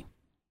it to be.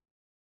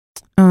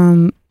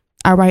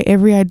 I write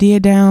every idea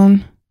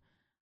down.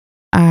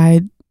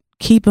 I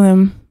keep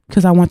them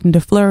because I want them to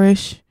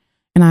flourish.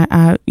 And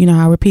I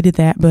repeated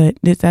that, but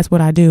that's what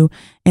I do.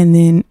 And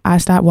then I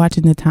stopped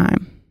watching the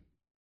time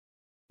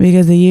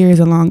because a year is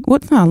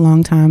it's not a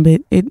long time,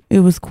 but it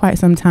was quite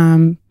some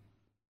time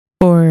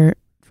for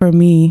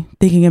me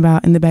thinking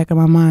about in the back of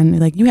my mind,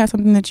 like you have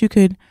something that you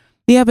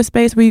have a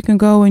space where you can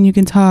go and you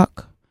can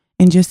talk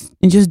and just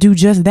do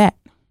just that.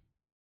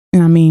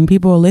 And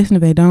people will listen.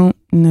 If they don't,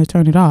 and they'll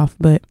turn it off.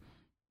 But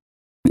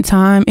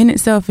time in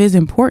itself is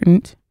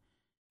important,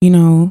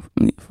 on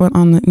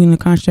the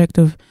construct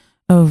of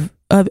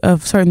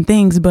certain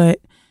things.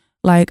 But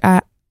like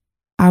I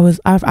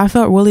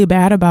felt really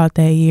bad about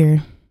that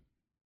year.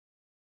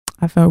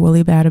 I felt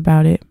really bad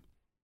about it.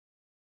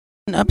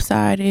 An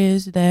upside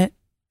is that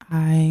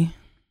I've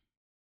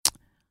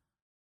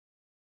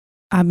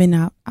been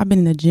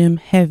in the gym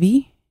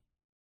heavy,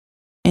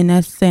 and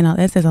that's saying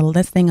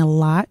a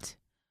lot.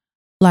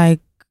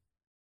 like,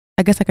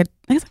 I guess I could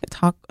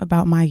talk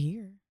about my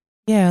year.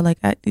 Yeah, like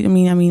I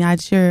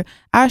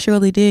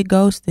surely did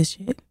ghost this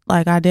shit.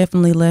 Like I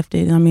definitely left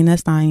it. I mean,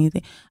 that's not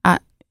anything.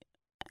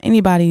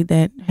 Anybody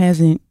that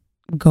hasn't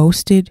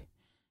ghosted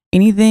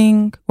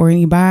anything or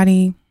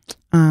anybody,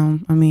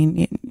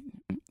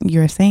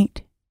 you're a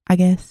saint, I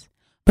guess.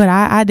 But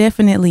I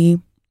definitely,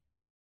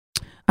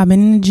 I've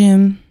been in the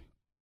gym,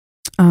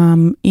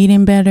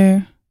 eating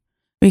better,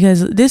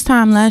 because this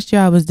time last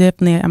year I was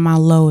definitely at my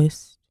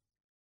lowest.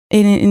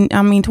 And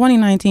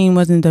 2019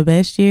 wasn't the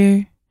best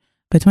year,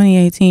 but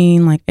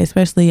 2018, like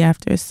especially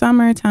after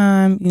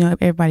summertime, you know,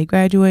 everybody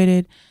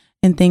graduated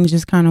and things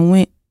just kind of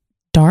went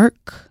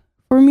dark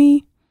for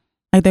me.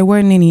 Like there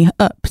weren't any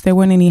ups, there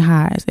weren't any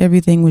highs.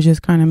 Everything was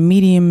just kind of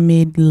medium,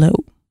 mid,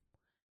 low.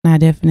 And I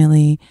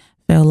definitely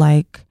felt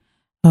like,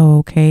 oh,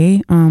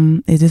 okay,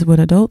 is this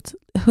what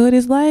adulthood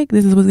is like?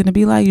 This is what's gonna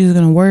be like. You're just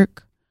gonna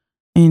work,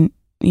 and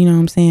you know what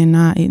I'm saying?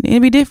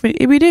 It'd be different.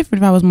 It'd be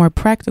different if I was more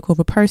practical of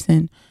a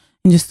person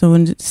and just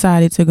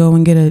decided to go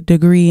and get a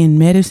degree in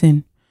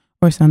medicine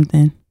or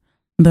something.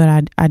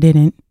 But I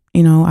didn't.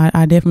 You know,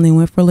 I definitely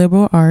went for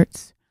liberal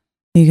arts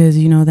because,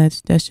 you know,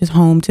 that's just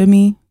home to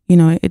me. You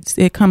know,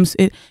 it comes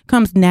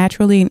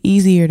naturally and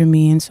easier to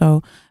me. And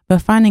so,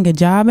 but finding a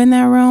job in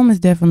that realm is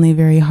definitely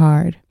very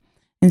hard.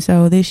 And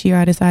so this year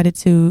I decided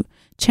to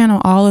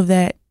channel all of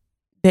that,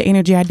 the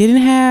energy I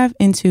didn't have,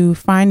 into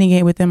finding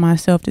it within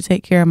myself to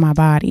take care of my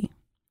body.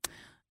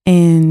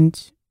 And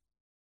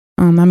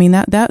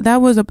that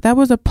was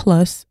a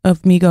plus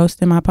of me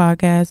ghosting my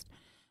podcast.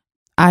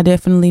 I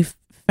definitely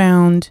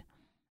found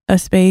a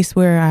space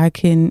where I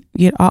can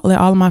let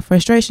all of my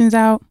frustrations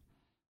out.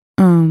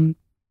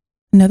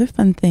 Another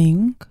fun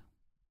thing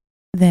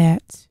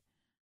that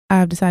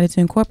I've decided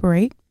to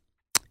incorporate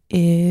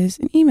is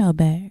an email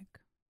bag.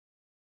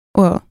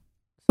 Well,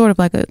 sort of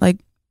like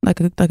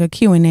a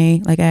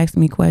Q&A, like ask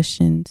me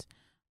questions.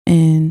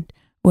 And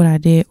what I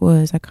did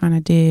was I kind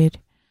of did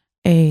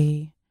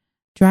a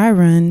dry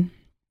run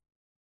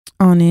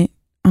on it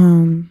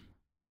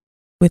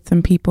with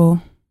some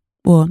people,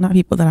 well, not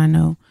people that I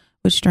know,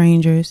 but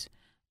strangers.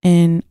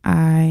 And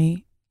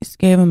I just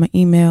gave them an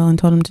email and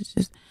told them to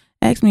just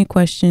ask me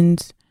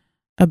questions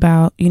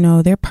about, you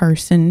know, their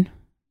person,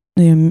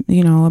 you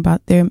know,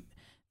 about their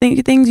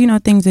things, you know,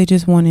 things they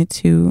just wanted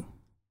to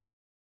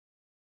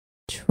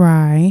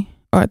try,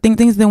 or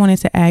things they wanted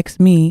to ask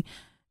me,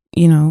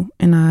 you know.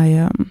 And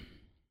I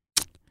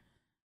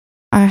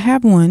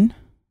have one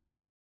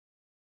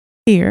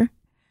here,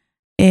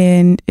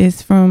 and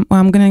it's from, well,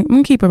 I'm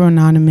gonna keep it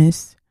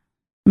anonymous,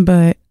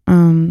 but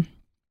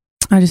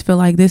I just feel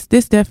like this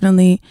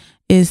definitely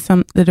is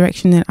the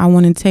direction that I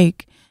want to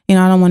take. You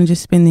know, I don't want to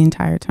just spend the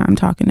entire time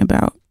talking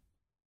about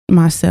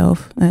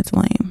myself. That's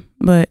lame.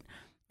 But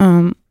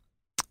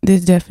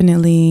this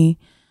definitely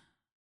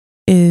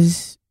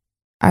is,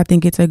 I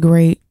think it's a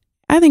great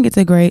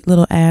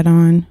little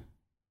add-on,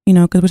 you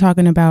know, because we're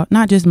talking about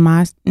not just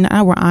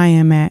not where I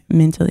am at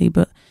mentally,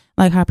 but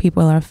like how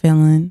people are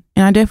feeling.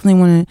 And I definitely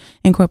want to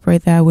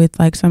incorporate that with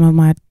like some of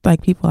my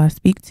like people I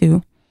speak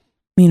to,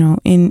 you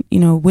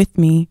know, with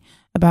me,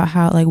 about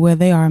how, like, where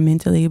they are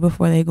mentally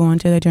before they go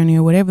into their journey,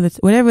 or whatever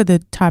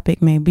the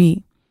topic may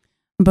be.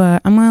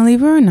 But I'm gonna leave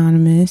her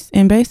anonymous.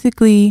 And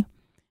basically,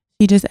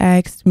 she just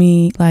asked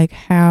me like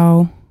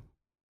how,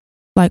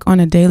 like on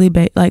a daily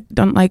basis,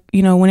 like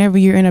you know, whenever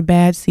you're in a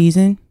bad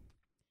season,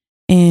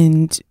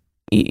 and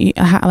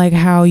like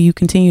how you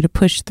continue to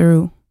push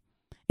through.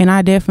 And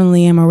I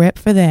definitely am a rep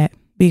for that,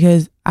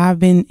 because I've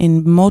been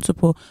in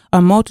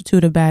a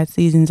multitude of bad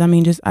seasons. I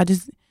mean, just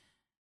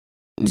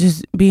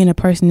being a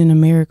person in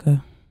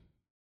America,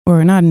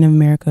 or not in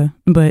America,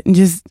 but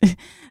just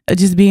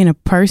being a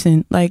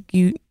person, like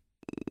you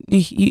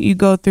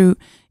go through,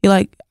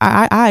 like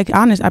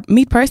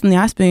me personally,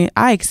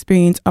 I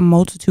experience a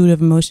multitude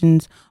of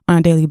emotions on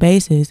a daily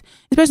basis,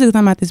 especially because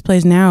I'm at this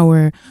place now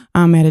where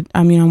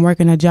I'm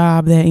working a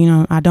job that, you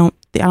know, I don't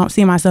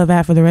see myself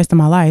at for the rest of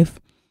my life.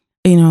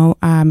 You know,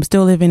 I'm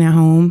still living at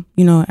home,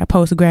 you know, a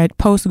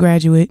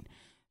postgraduate,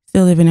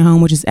 still living at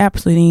home, which is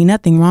absolutely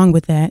nothing wrong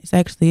with that. It's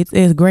actually,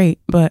 it's great.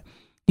 But,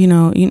 you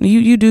know,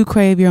 you do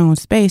crave your own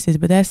spaces,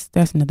 but that's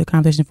another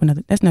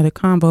conversation that's another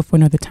convo for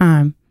another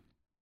time.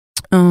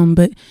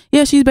 But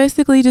yeah, she's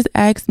basically just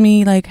asked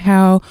me like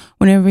how,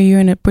 whenever you're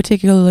in a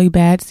particularly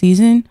bad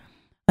season,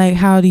 like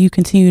how do you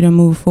continue to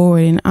move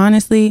forward? And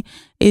honestly,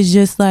 it's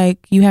just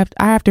like I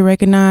have to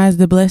recognize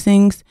the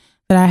blessings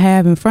that I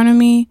have in front of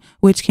me,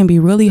 which can be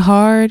really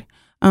hard.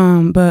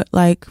 But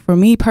like for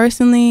me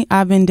personally,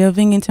 I've been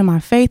delving into my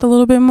faith a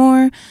little bit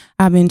more.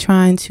 I've been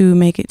trying to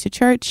make it to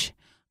church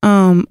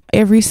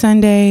every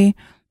Sunday,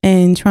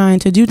 and trying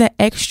to do that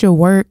extra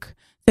work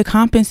to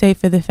compensate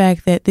for the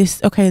fact that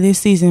this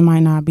season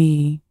might not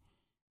be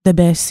the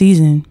best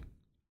season,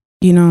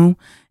 you know.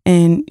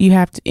 And you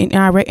have to,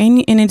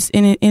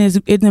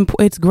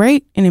 it's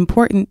great and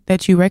important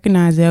that you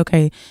recognize that,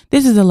 okay,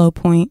 this is a low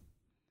point.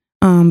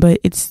 But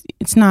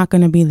it's not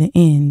going to be the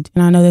end.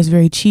 And I know that's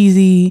very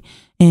cheesy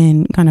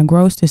and kind of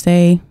gross to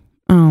say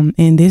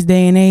in this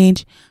day and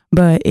age,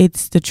 but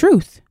it's the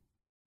truth.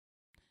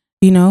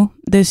 You know,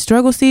 the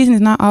struggle season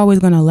is not always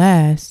going to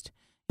last,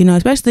 you know,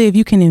 especially if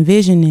you can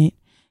envision it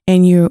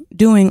and you're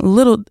doing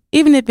little,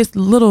 even if it's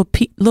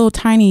little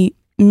tiny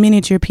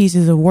miniature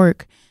pieces of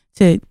work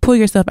to pull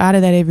yourself out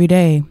of that every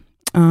day.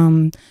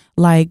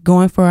 Like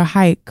going for a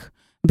hike,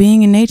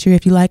 being in nature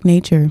if you like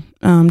nature,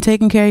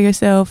 taking care of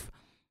yourself,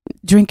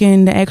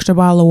 drinking the extra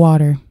bottle of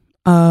water,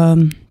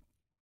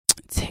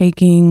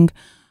 taking,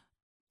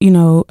 you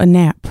know, a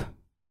nap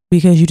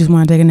because you just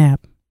want to take a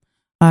nap.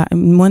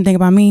 One thing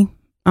about me,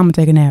 I'm gonna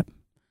take a nap.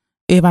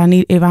 If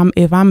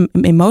I'm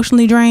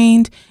emotionally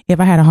drained, if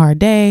I had a hard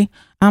day,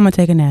 I'm gonna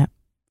take a nap.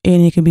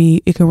 And it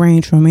could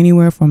range from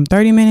anywhere from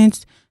 30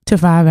 minutes to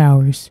 5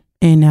 hours.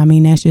 And I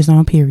mean, that's just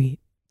on period.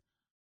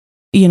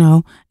 You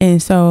know?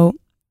 And so,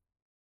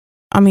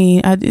 I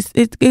mean,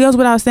 it goes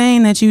without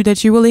saying that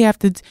you really have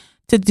to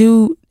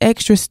do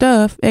extra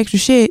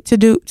shit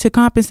to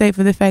compensate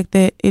for the fact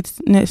that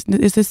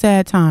it's a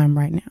sad time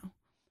right now,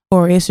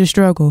 or it's a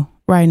struggle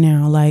right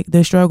now, like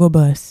the struggle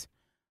bus,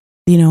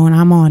 you know, and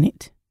I'm on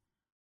it.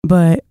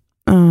 But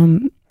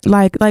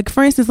like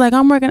for instance, like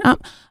I work at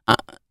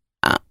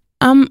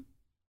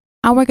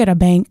a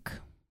bank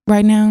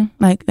right now.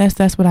 Like that's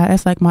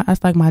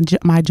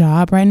my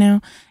job right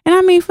now. And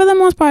I mean, for the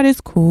most part,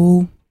 it's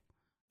cool.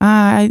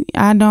 I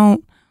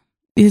don't.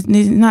 It's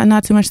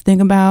not too much to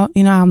think about.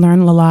 You know, I'm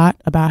learning a lot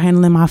about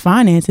handling my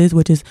finances,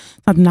 which is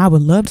something I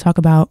would love to talk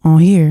about on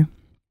here,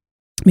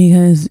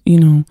 because, you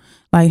know,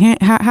 like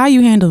how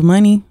you handle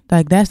money,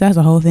 like that's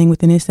a whole thing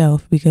within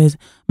itself, because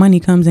money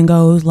comes and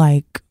goes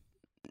like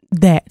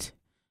that,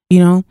 you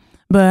know.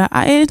 But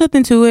it's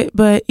nothing to it.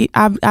 But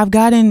I've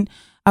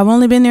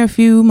only been there a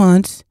few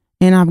months,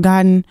 and I've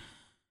gotten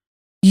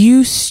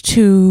used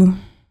to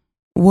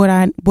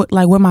what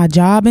my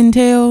job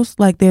entails.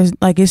 Like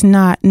it's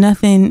not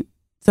nothing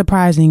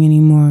surprising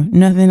anymore.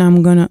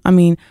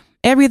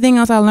 Everything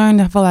else I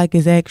learned, I feel like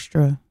is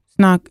extra.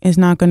 It's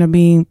not going to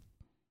be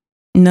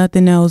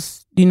nothing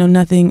else, you know,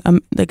 nothing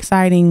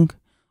exciting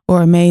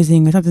or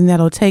amazing or something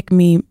that'll take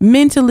me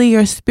mentally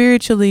or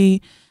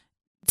spiritually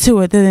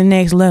to the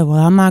next level.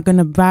 I'm not going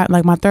to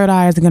like my third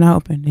eye isn't going to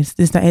open. It's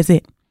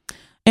it.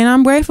 And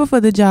I'm grateful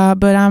for the job,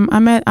 but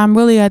I'm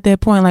really at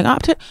that point. Like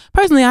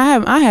personally,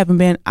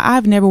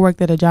 I've never worked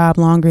at a job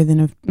longer than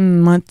a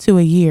month to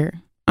a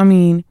year. I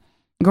mean,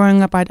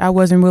 growing up, I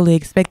wasn't really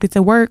expected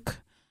to work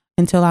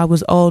until I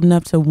was old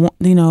enough to want,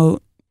 you know,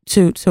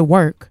 to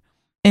work.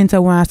 And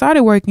so when I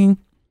started working,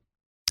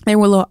 there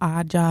were little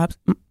odd jobs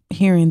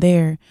here and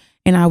there,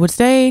 and I would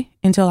stay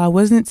until I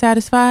wasn't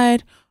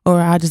satisfied, or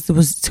I just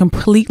was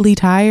completely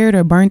tired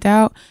or burnt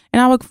out,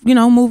 and I would, you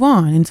know, move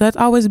on. And so that's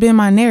always been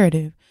my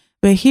narrative.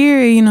 But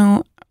here, you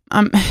know,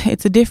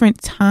 it's a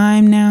different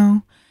time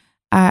now.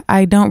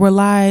 I don't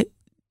rely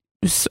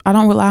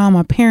on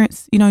my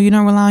parents. You know, you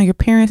don't rely on your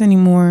parents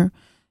anymore.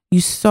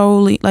 You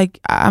solely, like,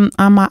 I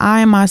am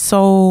my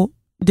sole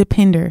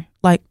depender.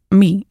 Like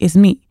me, it's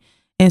me.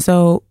 And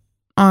so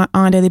on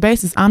a daily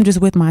basis, I'm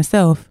just with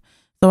myself.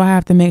 So I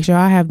have to make sure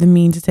I have the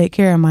means to take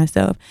care of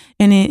myself.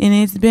 And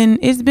it's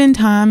been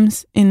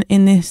times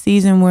in this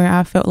season where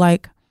I felt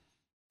like,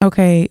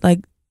 okay,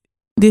 like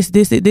this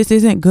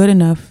isn't good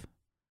enough.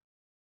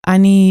 I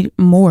need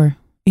more.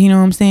 You know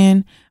what I'm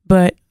saying?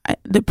 But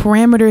the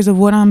parameters of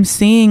what I'm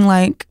seeing,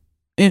 like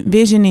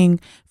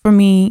envisioning for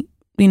me,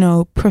 you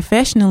know,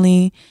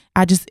 professionally,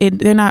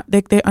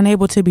 they're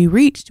unable to be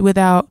reached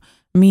without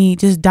me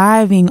just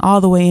diving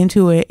all the way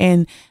into it.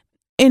 And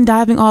in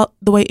diving all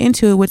the way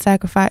into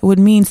it would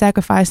mean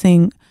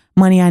sacrificing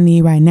money I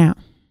need right now,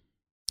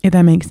 if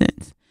that makes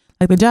sense.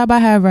 Like the job I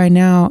have right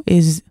now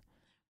it's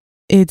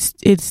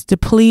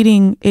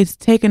depleting. It's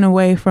taken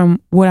away from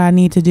what I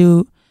need to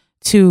do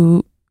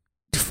to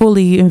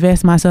fully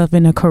invest myself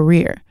in a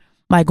career,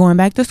 like going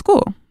back to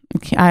school.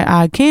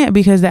 I can't,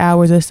 because the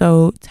hours are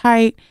so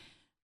tight.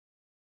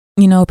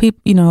 You know,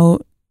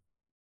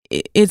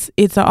 it's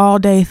an all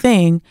day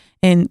thing.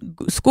 And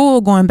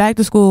going back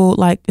to school,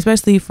 like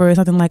especially for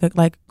something like a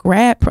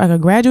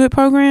graduate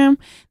program,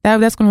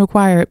 that's going to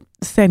require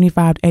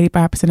 75 to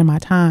 85% of my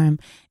time,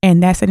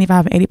 and that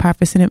 75 to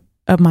 85%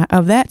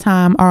 of that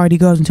time already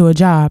goes into a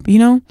job, you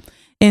know.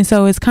 And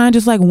so it's kind of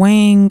just like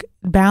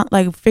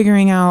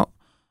figuring out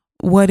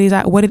what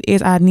it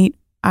is I need,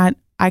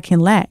 I can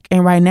lack,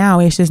 and right now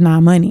it's just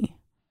not money.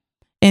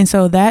 And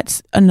so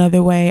that's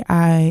another way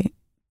I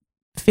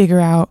figure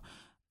out.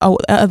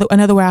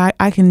 Another way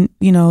I can,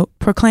 you know,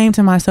 proclaim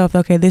to myself,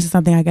 okay, this is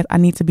something I guess I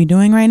need to be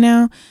doing right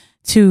now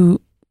to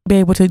be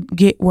able to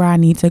get where I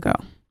need to go.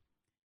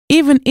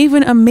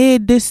 Even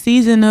amid this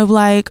season of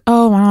like,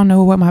 oh, I don't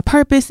know what my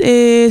purpose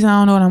is, I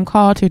don't know what I'm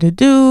called here to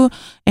do,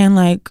 and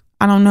like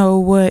I don't know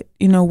what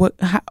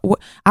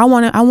I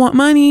want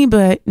money,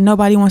 but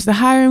nobody wants to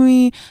hire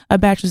me. A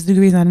bachelor's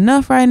degree is not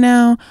enough right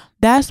now.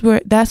 That's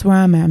where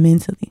I'm at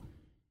mentally.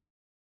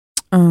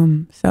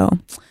 So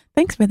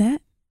thanks for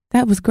that.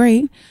 That was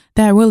great.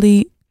 That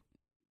really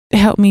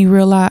helped me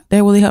realize.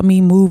 That really helped me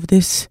move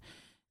this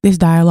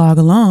dialogue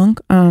along.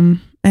 I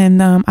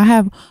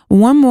have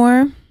one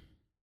more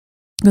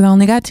because I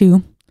only got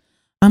 2.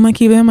 I'm going to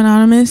keep them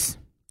anonymous.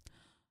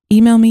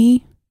 Email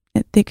me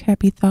at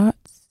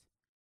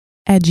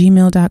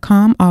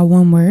thickhappythoughts@gmail.com, all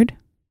one word.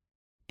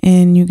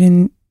 And you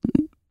can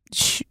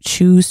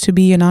choose to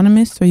be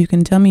anonymous, or you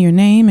can tell me your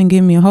name and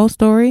give me a whole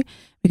story,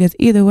 because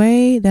either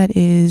way, that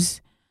is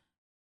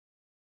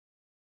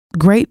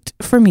great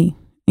for me.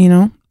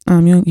 You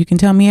can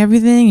tell me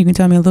everything. You can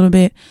tell me a little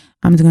bit.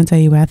 I'm just going to tell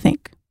you what I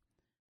think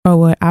or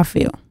what I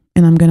feel.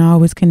 And I'm going to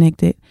always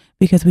connect it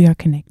because we are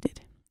connected.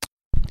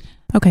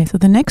 Okay, so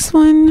the next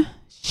one,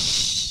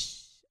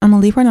 I'm going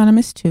to leave her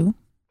anonymous too.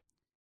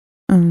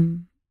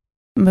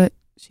 But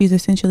she's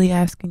essentially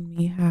asking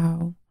me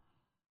how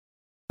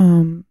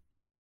I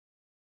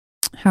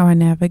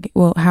navigate,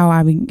 how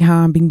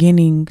I'm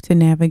beginning to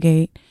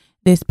navigate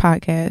this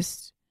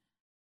podcast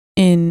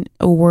in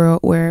a world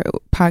where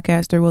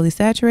podcasts are really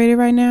saturated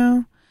right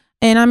now.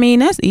 And I mean,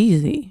 that's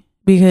easy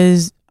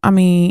because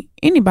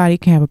anybody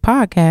can have a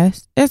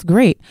podcast. That's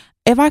great.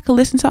 If I could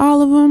listen to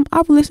all of them, I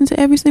would listen to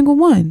every single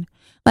one.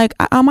 Like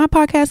on my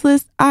podcast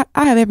list, I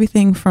have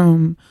everything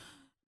from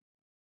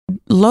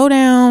low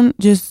down,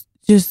 just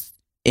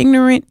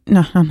ignorant.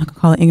 No, I'm not gonna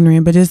call it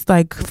ignorant, but just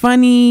like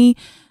funny,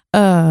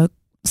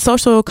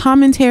 social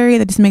commentary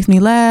that just makes me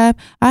laugh.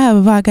 I have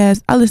a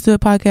podcast. I listen to a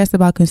podcast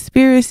about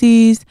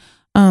conspiracies.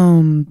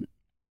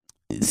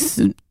 It's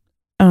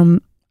a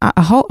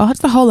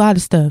whole lot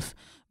of stuff,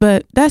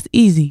 but that's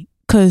easy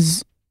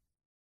because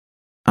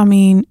I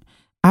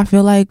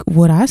feel like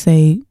what I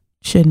say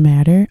should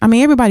matter.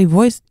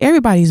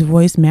 Everybody's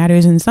voice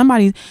matters, and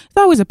there's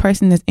always a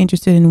person that's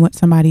interested in what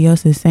somebody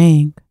else is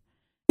saying,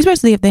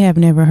 especially if they have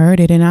never heard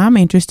it. And I'm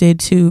interested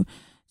to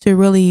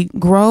really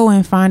grow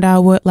and find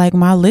out what like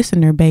my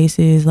listener base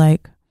is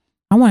like.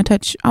 I want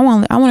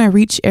to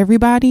reach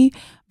everybody,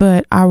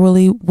 but I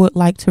really would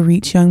like to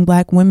reach young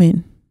Black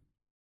women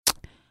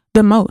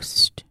the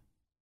most,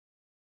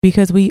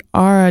 because we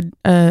are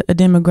a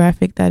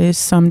demographic that is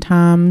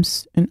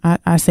sometimes, and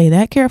I say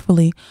that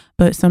carefully,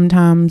 but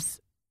sometimes,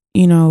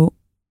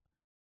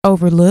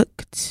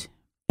 overlooked,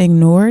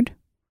 ignored.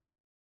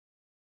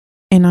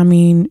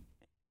 And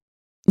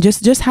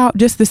just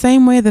the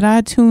same way that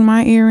I tune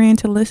my ear in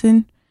to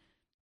listen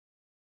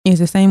is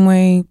the same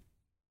way,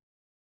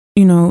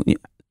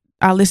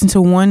 I listen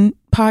to one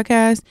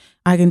podcast,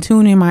 I can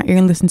tune in my ear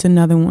and listen to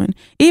another one,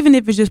 even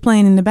if it's just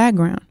playing in the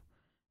background.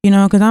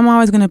 Because I'm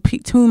always going to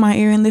tune my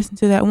ear and listen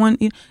to that one.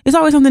 It's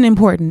always something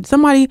important.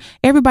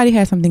 Everybody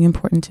has something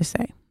important to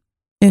say,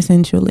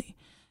 essentially.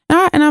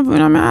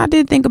 I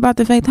did think about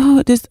the fact,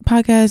 this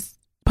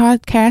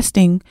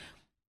podcasting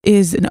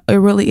is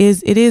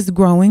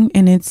growing,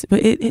 and it's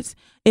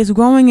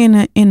growing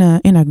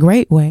in a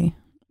great way.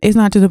 It's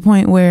not to the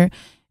point where,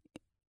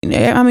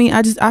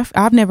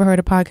 I've never heard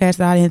a podcast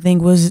that I didn't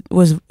think was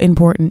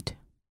important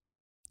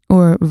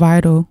or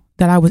vital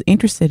that I was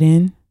interested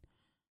in.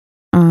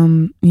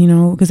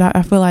 Because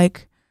I feel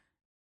like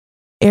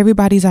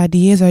everybody's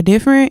ideas are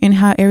different, and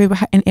how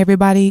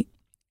everybody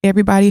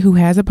who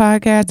has a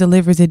podcast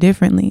delivers it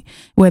differently,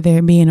 whether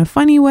it be in a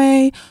funny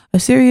way, a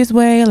serious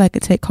way,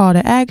 like a call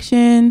to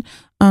action,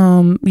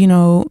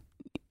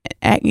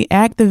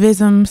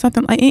 activism,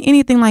 something like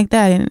anything like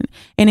that.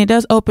 And it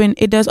does open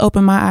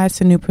my eyes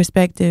to new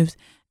perspectives.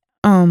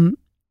 And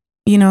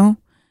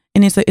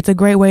it's a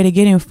great way to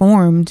get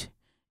informed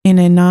in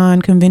a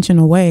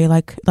non-conventional way,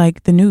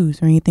 like the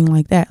news or anything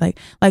like that. Like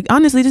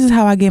honestly, this is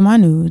how I get my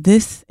news.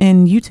 This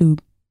and YouTube.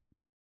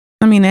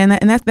 And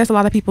that's a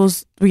lot of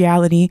people's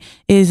reality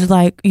is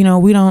like, we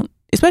don't,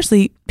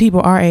 especially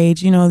people our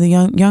age,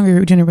 the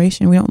younger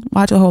generation, we don't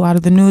watch a whole lot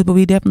of the news, but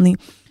we definitely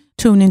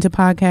tune into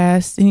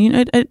podcasts.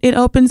 And it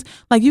opens,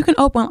 like, you can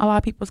open a lot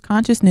of people's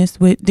consciousness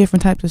with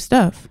different types of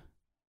stuff.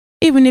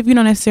 Even if you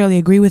don't necessarily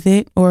agree with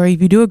it, or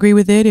if you do agree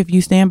with it, if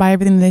you stand by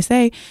everything they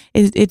say,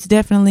 it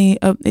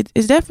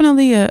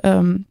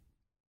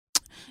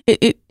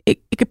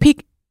could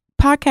pique,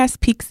 podcast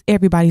piques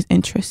everybody's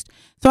interest.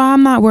 So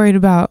I'm not worried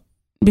about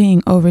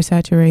being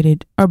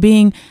oversaturated or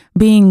being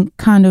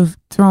kind of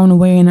thrown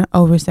away in an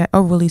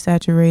overly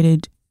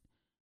saturated,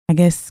 I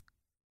guess,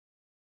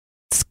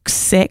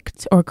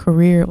 sect or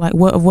career, like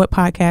what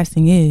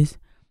podcasting is.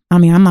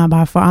 I'm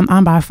by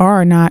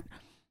far not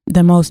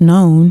the most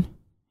known,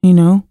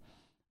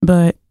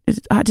 but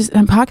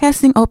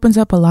podcasting opens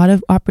up a lot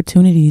of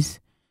opportunities,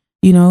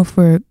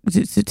 for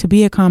to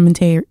be a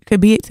commentator, to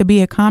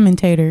be a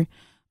commentator,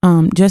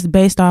 just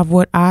based off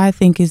what I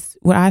think is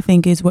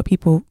what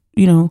people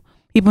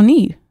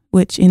need,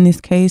 which in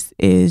this case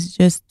is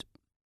just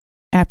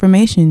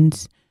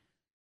affirmations,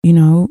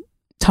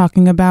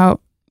 talking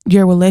about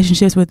your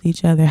relationships with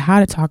each other, how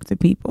to talk to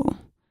people,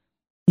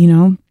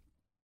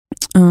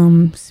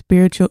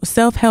 spiritual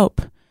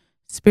self-help,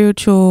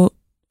 spiritual,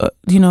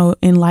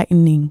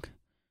 enlightening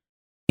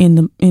in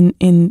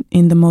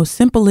the most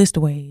simplest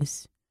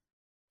ways.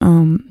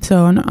 So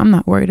I'm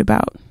not worried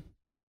about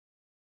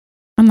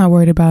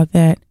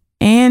that.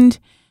 And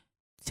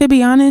to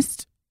be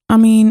honest,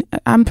 I'm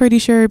pretty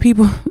sure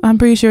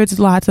it's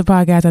lots of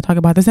podcasts that talk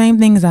about the same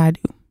things I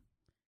do.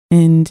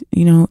 And,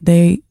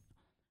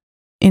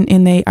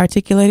 and they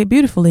articulate it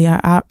beautifully.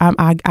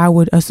 I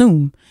would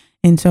assume.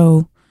 And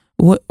so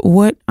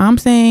what I'm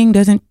saying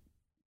doesn't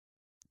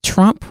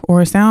trump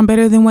or sound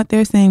better than what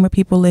they're saying, but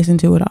people listen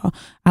to it all.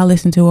 I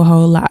listen to a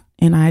whole lot,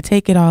 and I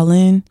take it all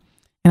in,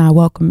 and I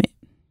welcome it.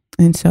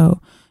 And so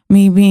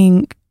me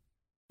being,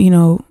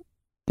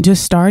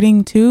 just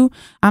starting too,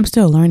 I'm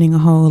still learning a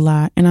whole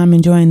lot, and I'm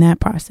enjoying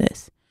that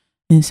process.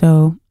 And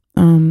so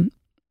I'm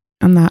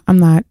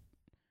not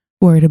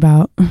worried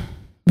about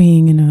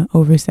being in an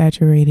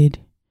oversaturated,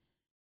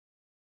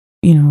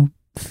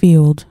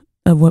 field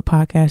of what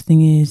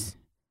podcasting is,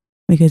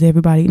 because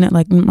everybody, not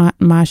like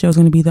my show is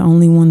going to be the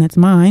only one that's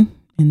mine,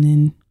 and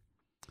then,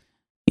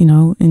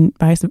 and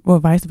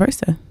vice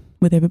versa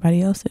with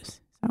everybody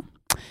else's. So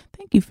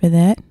thank you for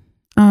that.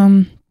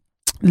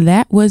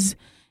 That was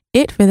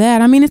it for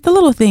that. I mean, it's the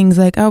little things.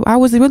 Like I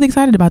was really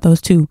excited about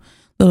those 2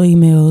 little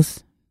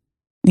emails.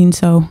 And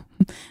so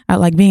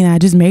I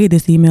just made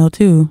this email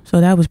too. So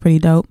that was pretty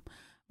dope.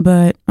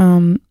 But,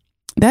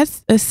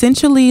 that's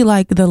essentially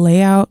like the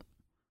layout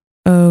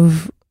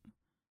of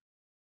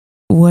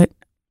what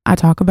I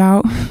talk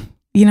about,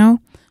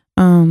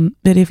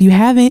 but if you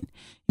haven't,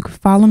 you can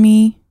follow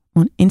me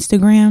on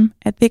Instagram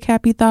at Thick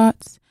Happy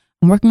Thoughts.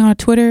 I'm working on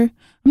Twitter.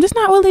 I'm just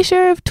not really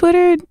sure if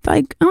Twitter,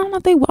 I don't know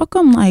if they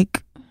welcome,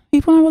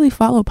 people don't really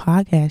follow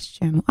podcast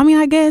channel. I mean,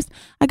 I guess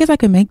I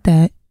could make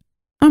that.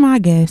 I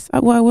guess.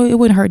 Well, it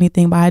wouldn't hurt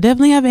anything, but I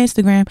definitely have an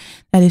Instagram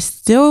that is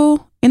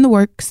still in the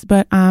works,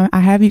 but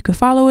you can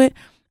follow it.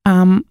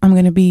 I'm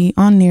going to be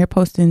on there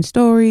posting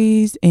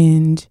stories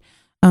and,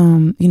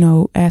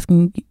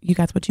 asking you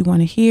guys what you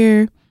want to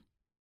hear.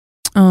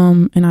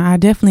 And I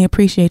definitely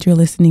appreciate your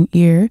listening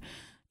ear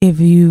if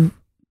you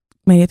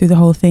made it through the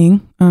whole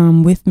thing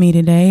with me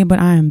today. But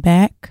I am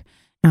back.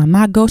 I'm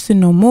not ghosting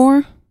no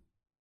more,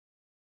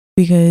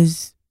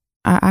 because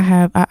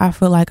I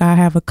feel like I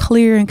have a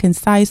clear and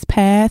concise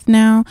path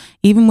now,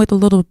 even with the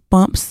little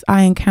bumps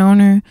I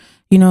encounter,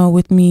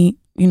 with me,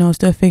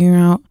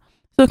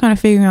 still kind of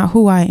figuring out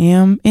who I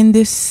am in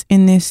this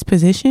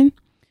position.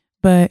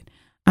 But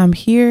I'm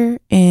here,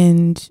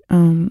 and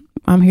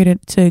I'm here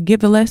to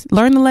give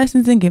learn the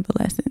lessons and give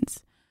the lessons.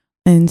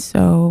 And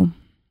so,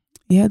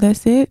 yeah,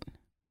 that's it.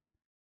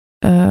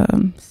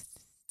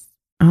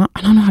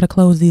 I don't know how to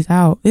close these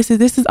out. This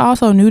is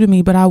also new to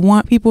me, but I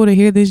want people to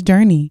hear this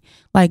journey.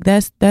 Like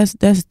that's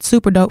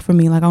super dope for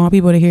me. Like I want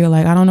people to hear,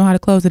 I don't know how to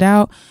close it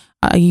out.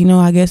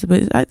 I guess,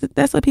 but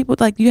that's what people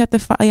like. You have to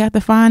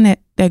find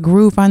that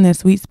groove, find that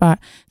sweet spot.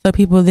 So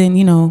people then,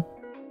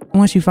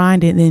 once you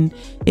find it, then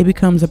it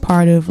becomes a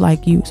part of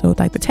you. So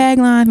the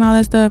taglines and all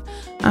that stuff,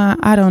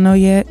 I don't know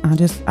yet. I'll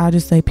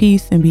just say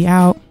peace and be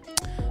out.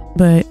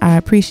 But I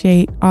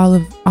appreciate all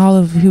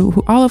of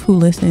who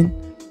listen.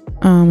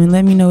 And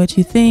let me know what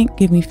you think.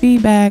 Give me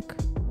feedback.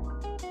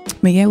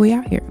 But yeah, we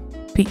out here.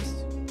 Peace.